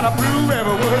afraid, I gotta prove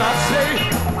every word I say.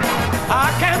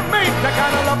 I can't make that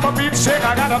kind of love for being sick,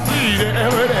 I gotta bleed it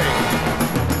every day.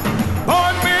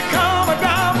 Boy, me coming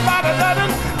down by the dozen,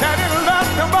 that ain't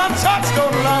nothing but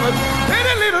touchstone loving.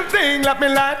 Any little thing, let me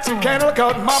light some candle,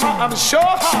 'cause mama, I'm sure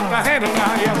hard to handle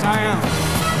now, yes I am.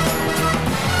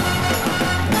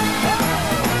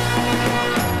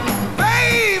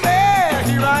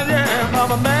 I am,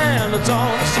 I'm a man that's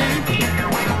on the scene.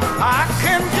 I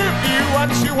can give you what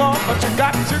you want, but you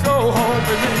got to go home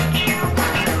with me.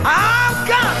 I've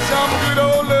got some good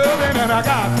old loving and I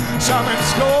got some in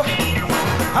store.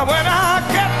 When I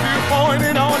get to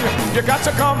pointing on you, you got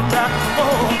to come back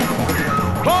for.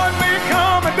 Boy, me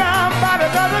coming down by the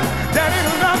dozen, that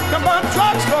ain't nothing but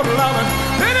drugs for loving.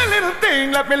 Any little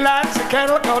thing, let me light the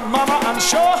candle, 'cause mama, I'm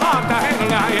sure hard to handle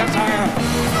now, yes I am.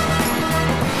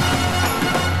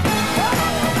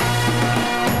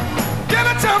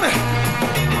 Tell me,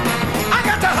 I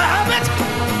got to have it.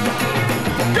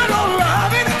 Good old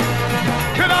loving.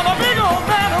 And I'm a big old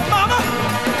man of mama,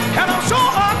 and I'm so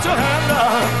hard to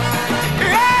handle.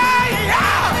 Yeah,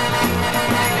 yeah.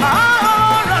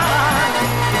 All right.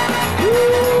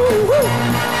 Woo-hoo.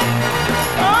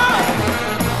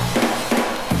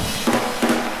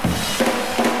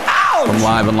 From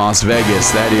live in Las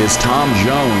Vegas, that is Tom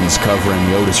Jones covering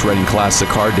the Otis Redding classic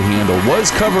Hard to Handle.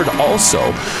 Was covered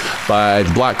also by the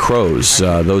Black Crowes.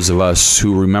 Those of us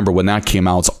who remember when that came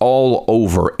out, it's all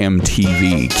over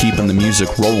MTV, keeping the music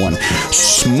rolling.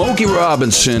 Smokey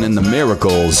Robinson and the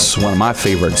Miracles, one of my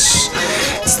favorites.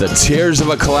 It's the Tears of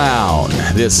a Clown.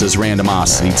 This is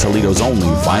Randomosity, Toledo's only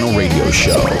vinyl radio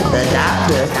show. The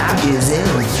doctor is in.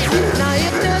 Now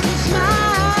if there's a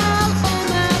smile on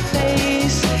my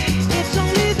face, it's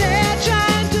only there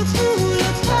trying to fool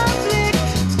the public.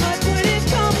 But when it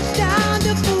comes down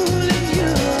to fooling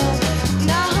you,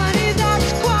 now honey,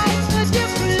 that's quite a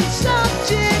different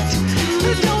subject.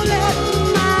 Don't let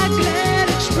my glad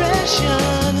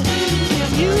expression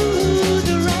give you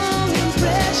the wrong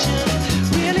impression.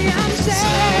 Really, I'm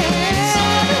sad,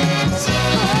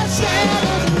 sad.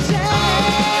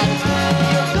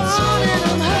 You're gone and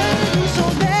I'm hurting so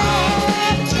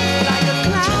bad. Like a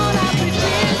clown, I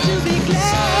pretend to be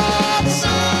glad.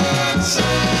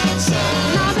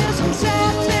 Now there's some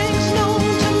sad things known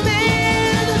to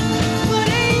men, but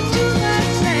ain't too much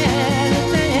sadder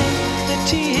than the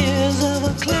tears of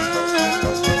a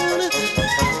clown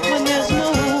when there's no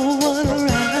one around.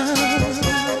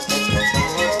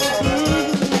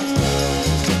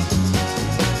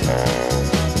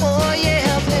 Oh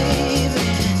yeah, baby.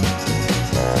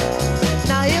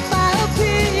 Now if I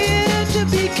appear to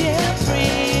be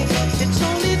carefree, it's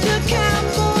only to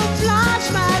camouflage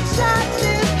my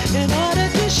sadness. In order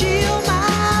to shield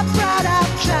my pride,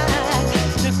 I've tried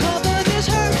to cover this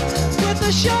hurt with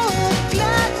a show of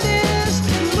gladness.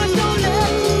 But don't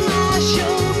let my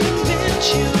show convince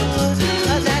you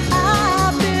that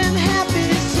I've been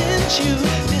happy since you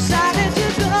decided to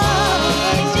go.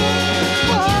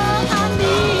 Oh, I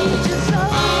need you so.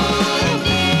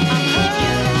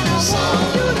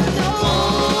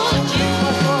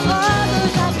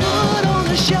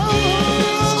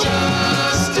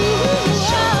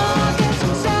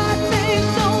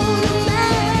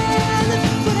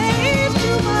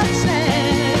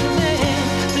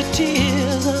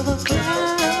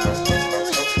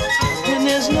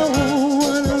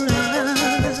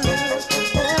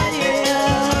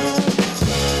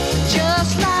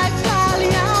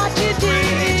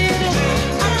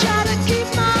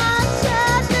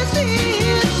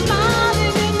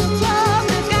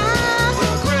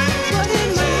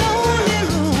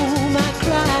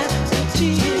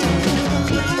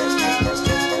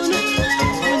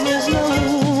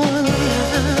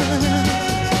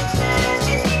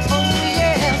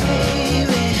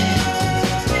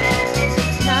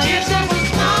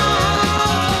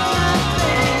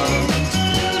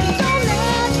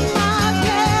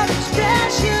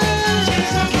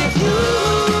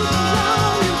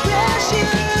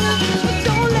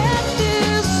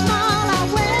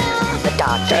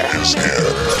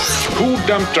 Who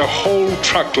dumped a whole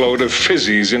truckload of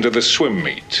fizzies into the swim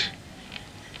meet?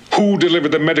 Who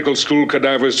delivered the medical school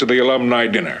cadavers to the alumni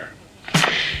dinner?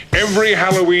 Every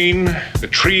Halloween, the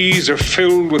trees are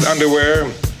filled with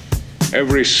underwear.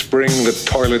 Every spring, the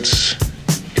toilets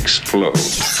explode.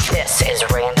 This is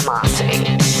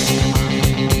Randomosity.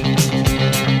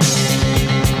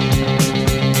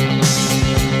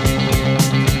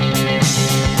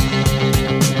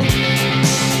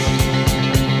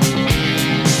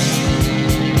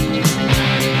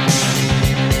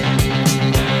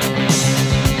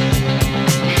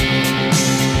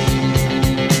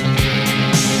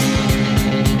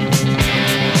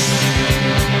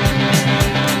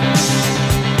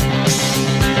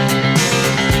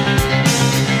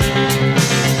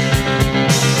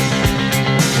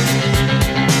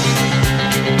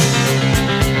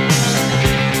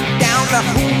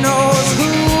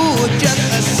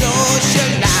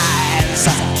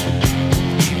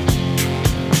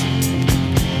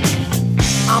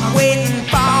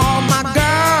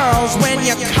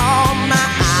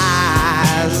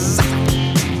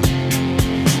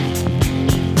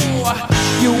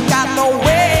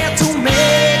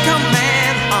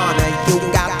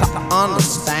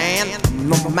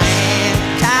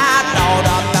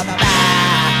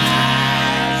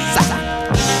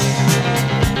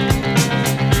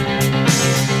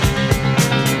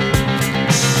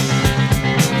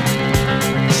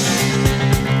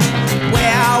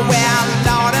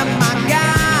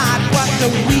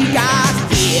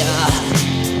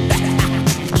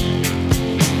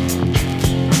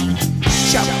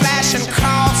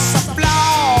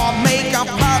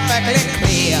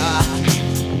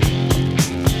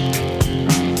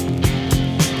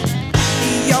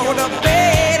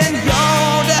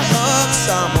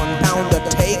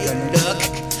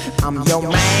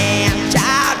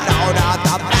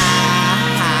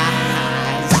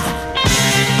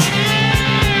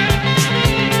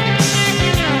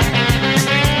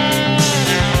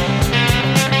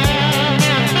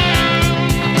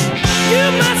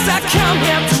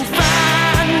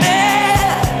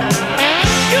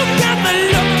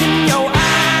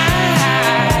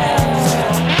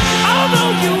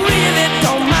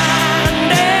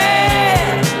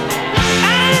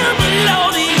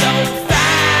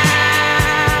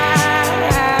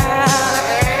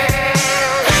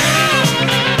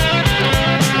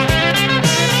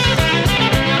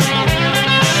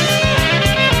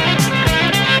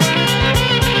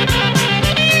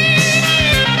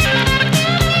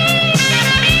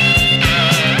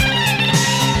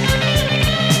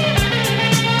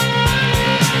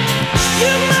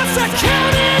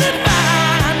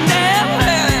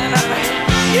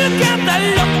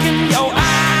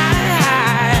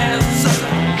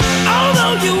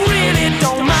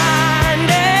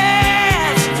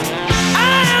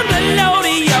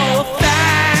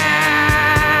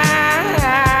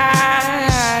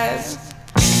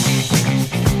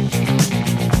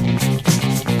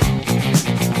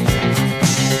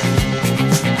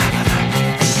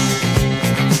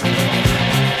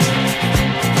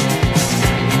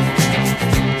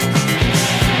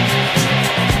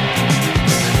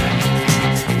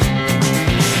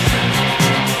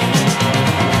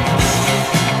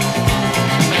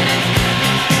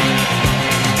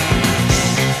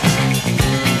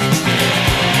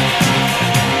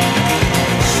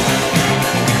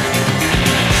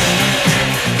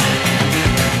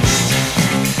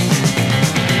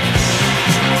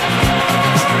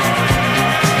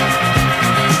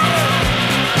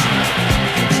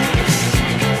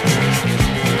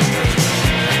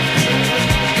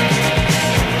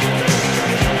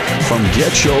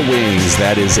 Get Your Wings.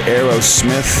 That is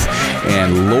Aerosmith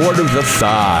and Lord of the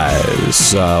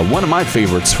Thighs. One of my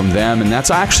favorites from them, and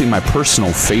that's actually my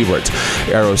personal favorite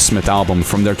Aerosmith album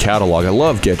from their catalog. I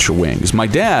love Get Your Wings. My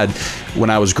dad,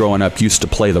 when I was growing up, used to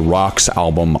play the Rocks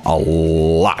album a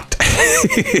lot.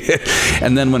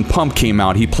 And then when Pump came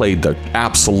out, he played the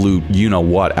absolute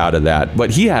you-know-what out of that. But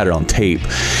he had it on tape.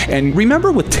 And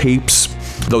remember with tapes,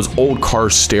 those old car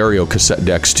stereo cassette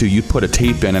decks too, you'd put a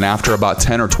tape in and after about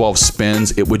 10 or 12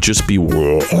 spins it would just be because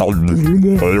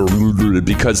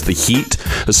the heat,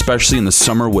 especially in the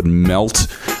summer, would melt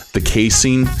the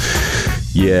casing.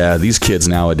 Yeah, these kids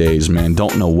nowadays, man,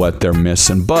 don't know what they're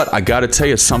missing. But I gotta tell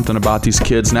you something about these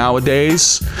kids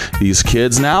nowadays. These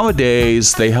kids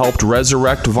nowadays, they helped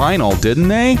resurrect vinyl, didn't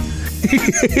they?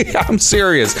 I'm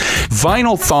serious.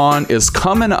 Vinylthon is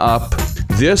coming up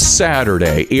this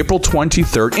Saturday, April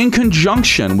 23rd, in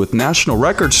conjunction with National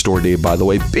Record Store Day, by the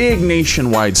way, big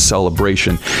nationwide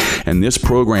celebration. And this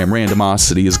program,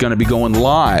 Randomosity, is going to be going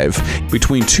live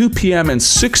between 2 p.m. and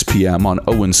 6 p.m. on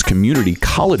Owens Community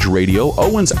College Radio,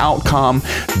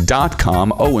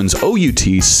 owensoutcom.com, Owens,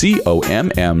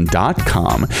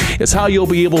 OUTCOMM.com. It's how you'll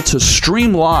be able to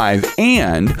stream live,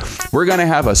 and we're going to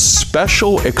have a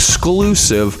special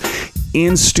exclusive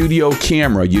in-studio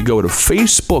camera. You go to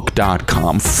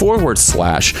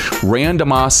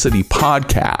facebook.com/Randomosity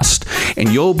Podcast, and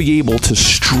you'll be able to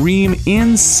stream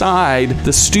inside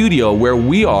the studio where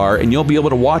we are, and you'll be able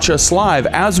to watch us live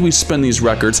as we spin these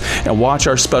records and watch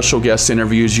our special guest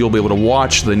interviews. You'll be able to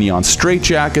watch the Neon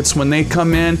Straitjackets when they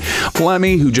come in.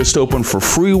 Flemmy, who just opened for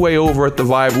Freeway over at the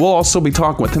Vibe, we'll also be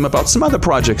talking with him about some other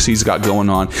projects he's got going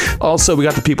on. Also, we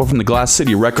got the people from the Glass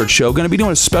City Record Show going to be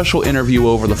doing a special interview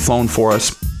over the phone for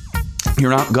us. You're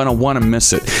not going to want to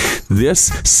miss it. This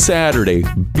Saturday,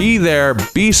 be there,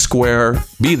 be square,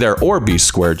 be there or be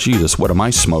square. Jesus, what am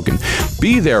I smoking?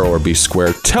 Be there or be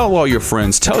square. Tell all your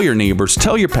friends, tell your neighbors,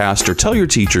 tell your pastor, tell your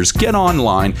teachers. Get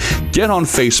online, get on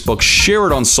Facebook, share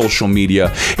it on social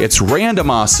media. It's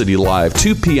Randomosity Live,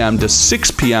 2 p.m. to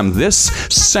 6 p.m. this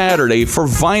Saturday for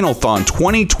Vinylthon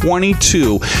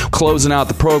 2022. Closing out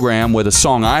the program with a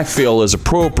song I feel is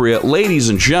appropriate. Ladies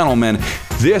and gentlemen,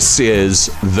 this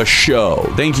is The Show.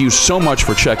 Thank you so much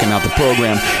for checking out the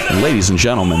program. And ladies and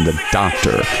gentlemen, the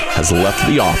doctor has left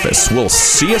the office. We'll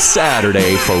see you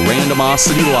Saturday for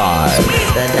Randomosity Live.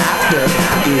 The doctor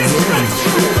is in.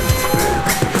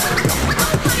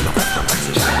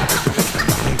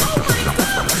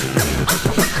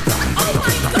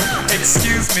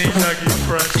 Excuse me, Dougie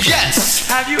Fresh. Yes!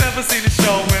 Have you ever seen a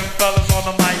show when fellas on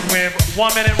the mic with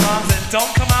 1 minute rhymes that don't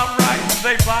come out right?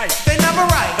 They bite. They never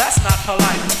write. That's not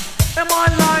polite. Am I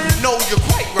lying? No, you're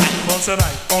quite right. Well,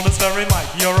 tonight, on this very mic,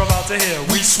 you're about to hear.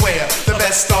 We swear, the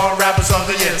best star rappers of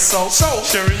the year. So,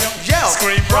 cheerio, yell,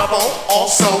 scream, bravo.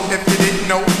 Also, if you didn't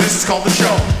know, this is called The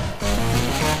Show.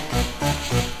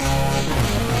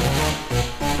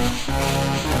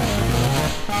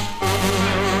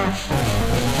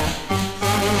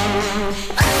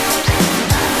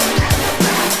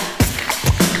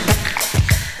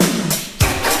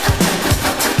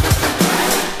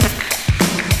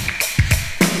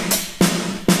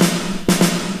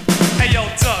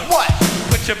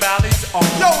 Your bally's on.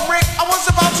 Yo, Rick, I was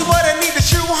about to, but I need the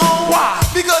shoe home. Why?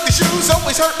 Because the shoes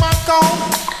always hurt my comb.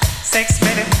 6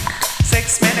 minutes,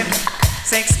 6 minutes,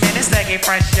 6 minutes to get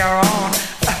fresh, you're on.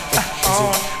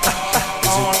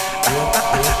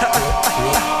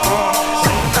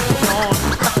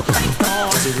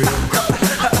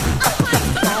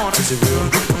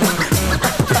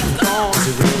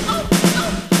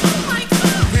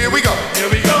 Here we go. Here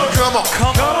we go. Come on.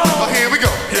 Come on. Oh, here we go.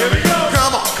 Here we go.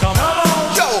 Come on. Come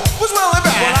on. Yo, what's well and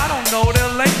bad? Well, I don't know,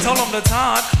 they're late, told them the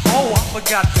time. Oh, I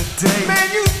forgot the date. Man,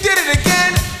 you did it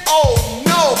again. Oh,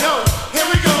 no. Yo, here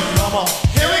we go. Come on.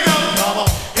 Here we go. Come on.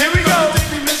 Here we go. Think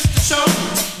we missed the show?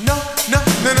 No,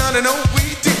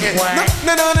 we didn't. What? No,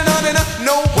 we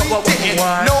didn't.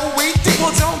 What? No, we didn't.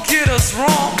 Well, don't get us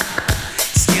wrong.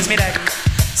 Excuse me, Daggy.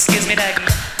 Excuse me, Daggy.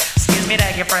 Excuse me,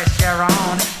 Daggy, fresh, you're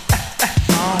on.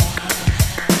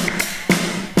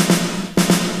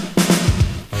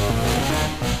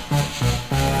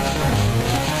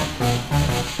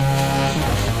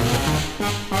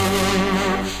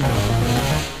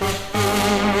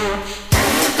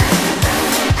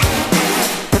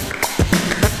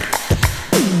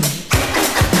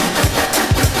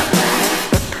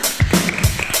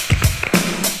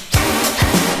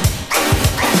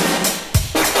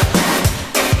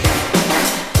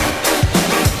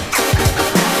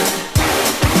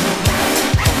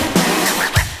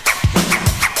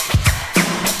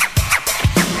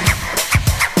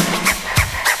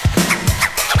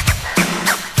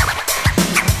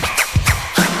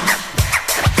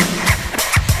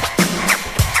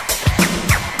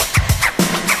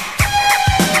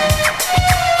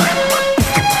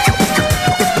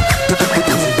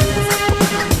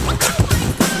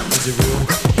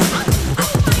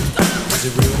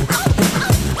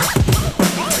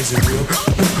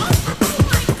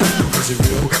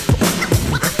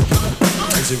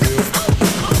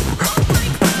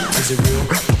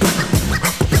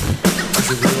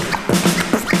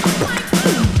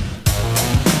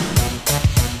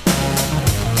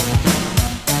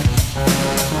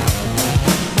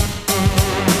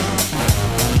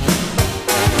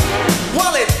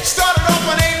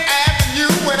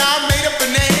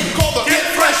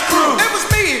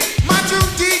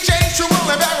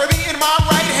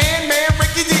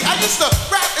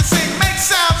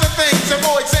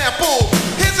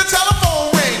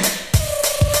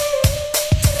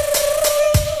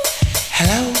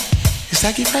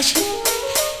 fleshy?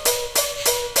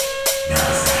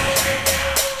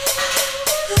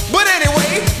 But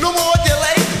anyway, no more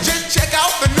delay. Just check out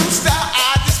the new style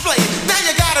I display. Now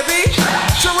you gotta be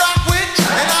to rock with,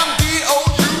 and I'm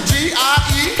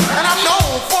D-O-U-G-I-E, and I'm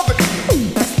known for the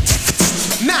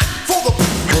not for the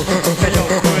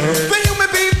human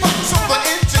beatbox of the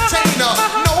entertainer.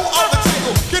 No other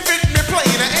title can fit me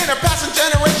plainer. In a passing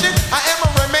generation, I am a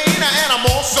remainer, and I'm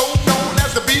also known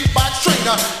as the beatbox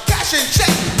trainer. Cash and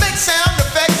check, make sound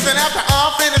effects, and after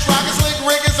I'm finished rocking, Slick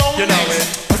Rick is on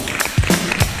next.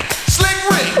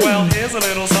 Well, here's a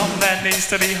little something that needs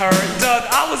to be heard. Doug,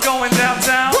 I was going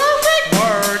downtown.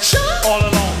 Word. All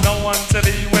alone, no one to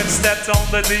be with. Stepped on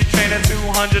the D train at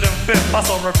 205th. I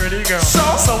saw a pretty girl. So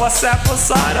I sat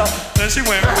beside her. Then she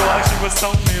went real like she was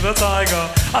Tony the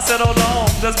Tiger. I said, hold on,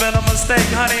 there's been a mistake.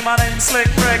 Honey, my name's Slick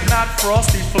Rick, not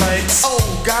Frosty Flakes. Oh,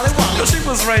 golly, wow. She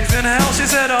was raised in hell. She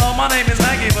said, oh, my name is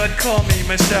Maggie, but call me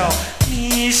Michelle.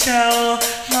 Michelle,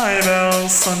 my bell,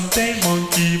 Sunday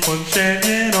monkey,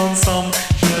 punching on some,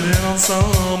 shutting on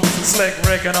some. Slick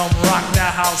Rick and rock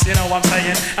that house, you know what I'm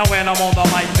saying? And when I'm on the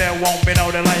mic, there won't be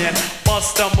no delaying.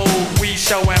 Bust a move, we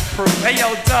show and prove. Hey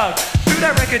yo, Doug, do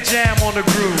that record jam on the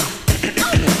groove.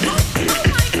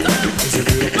 Is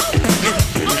it real?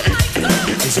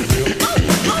 Is it real?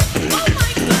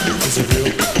 Is it real?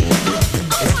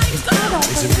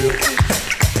 Is it real?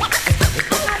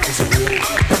 Is it real?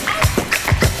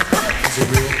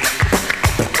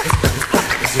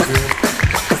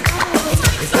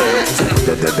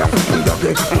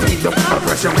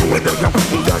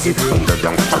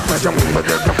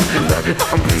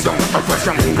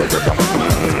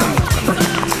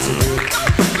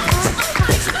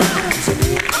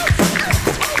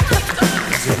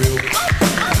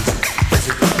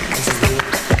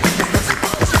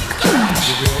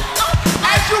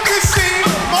 As you can see,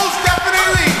 most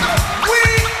definitely, we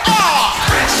are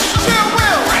Chill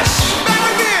Will,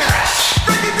 Barricade,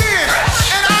 Ricky Dean,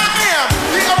 and I am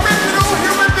the original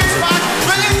human beatbox,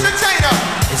 the entertainer,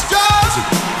 Doug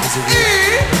E.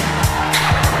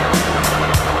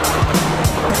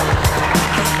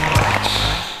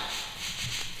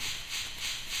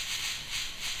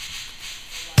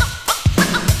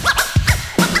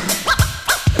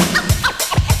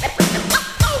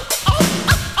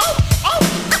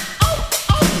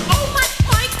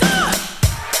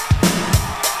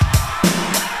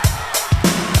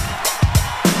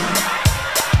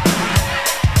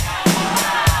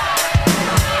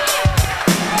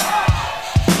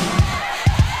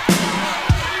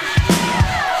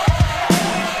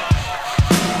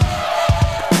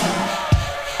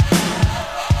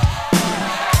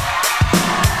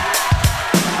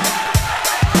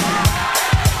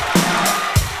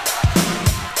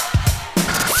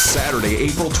 Saturday,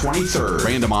 April 23rd,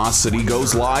 Randomosity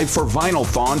goes live for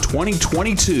Vinylthon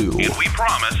 2022. And we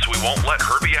promise we won't let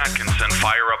Herbie Atkinson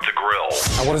fire up the grill.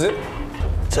 What is it?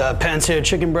 It's a pan-seared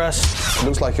chicken breast. It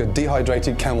looks like a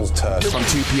dehydrated camel's turd. From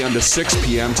 2 p.m. to 6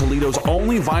 p.m., Toledo's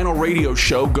only vinyl radio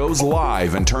show goes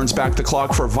live and turns back the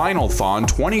clock for Vinylthon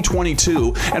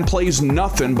 2022 and plays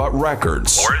nothing but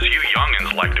records. Or as you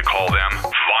youngins like to call them,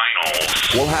 vinyls.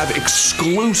 We'll have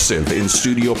exclusive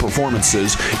in-studio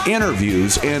performances,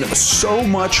 interviews, and so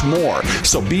much more.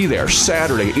 So be there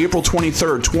Saturday, April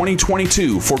 23rd,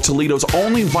 2022 for Toledo's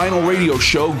only vinyl radio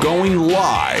show going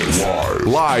live.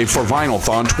 Live for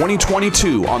Vinylthon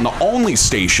 2022 on the only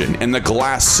station in the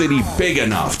Glass City big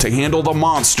enough to handle the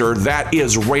monster that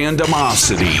is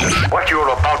Randomosity. What you're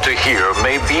about to hear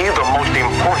may be the most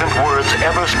important words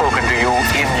ever spoken to you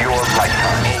in your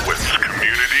lifetime. Owens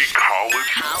Community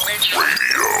College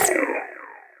Radio.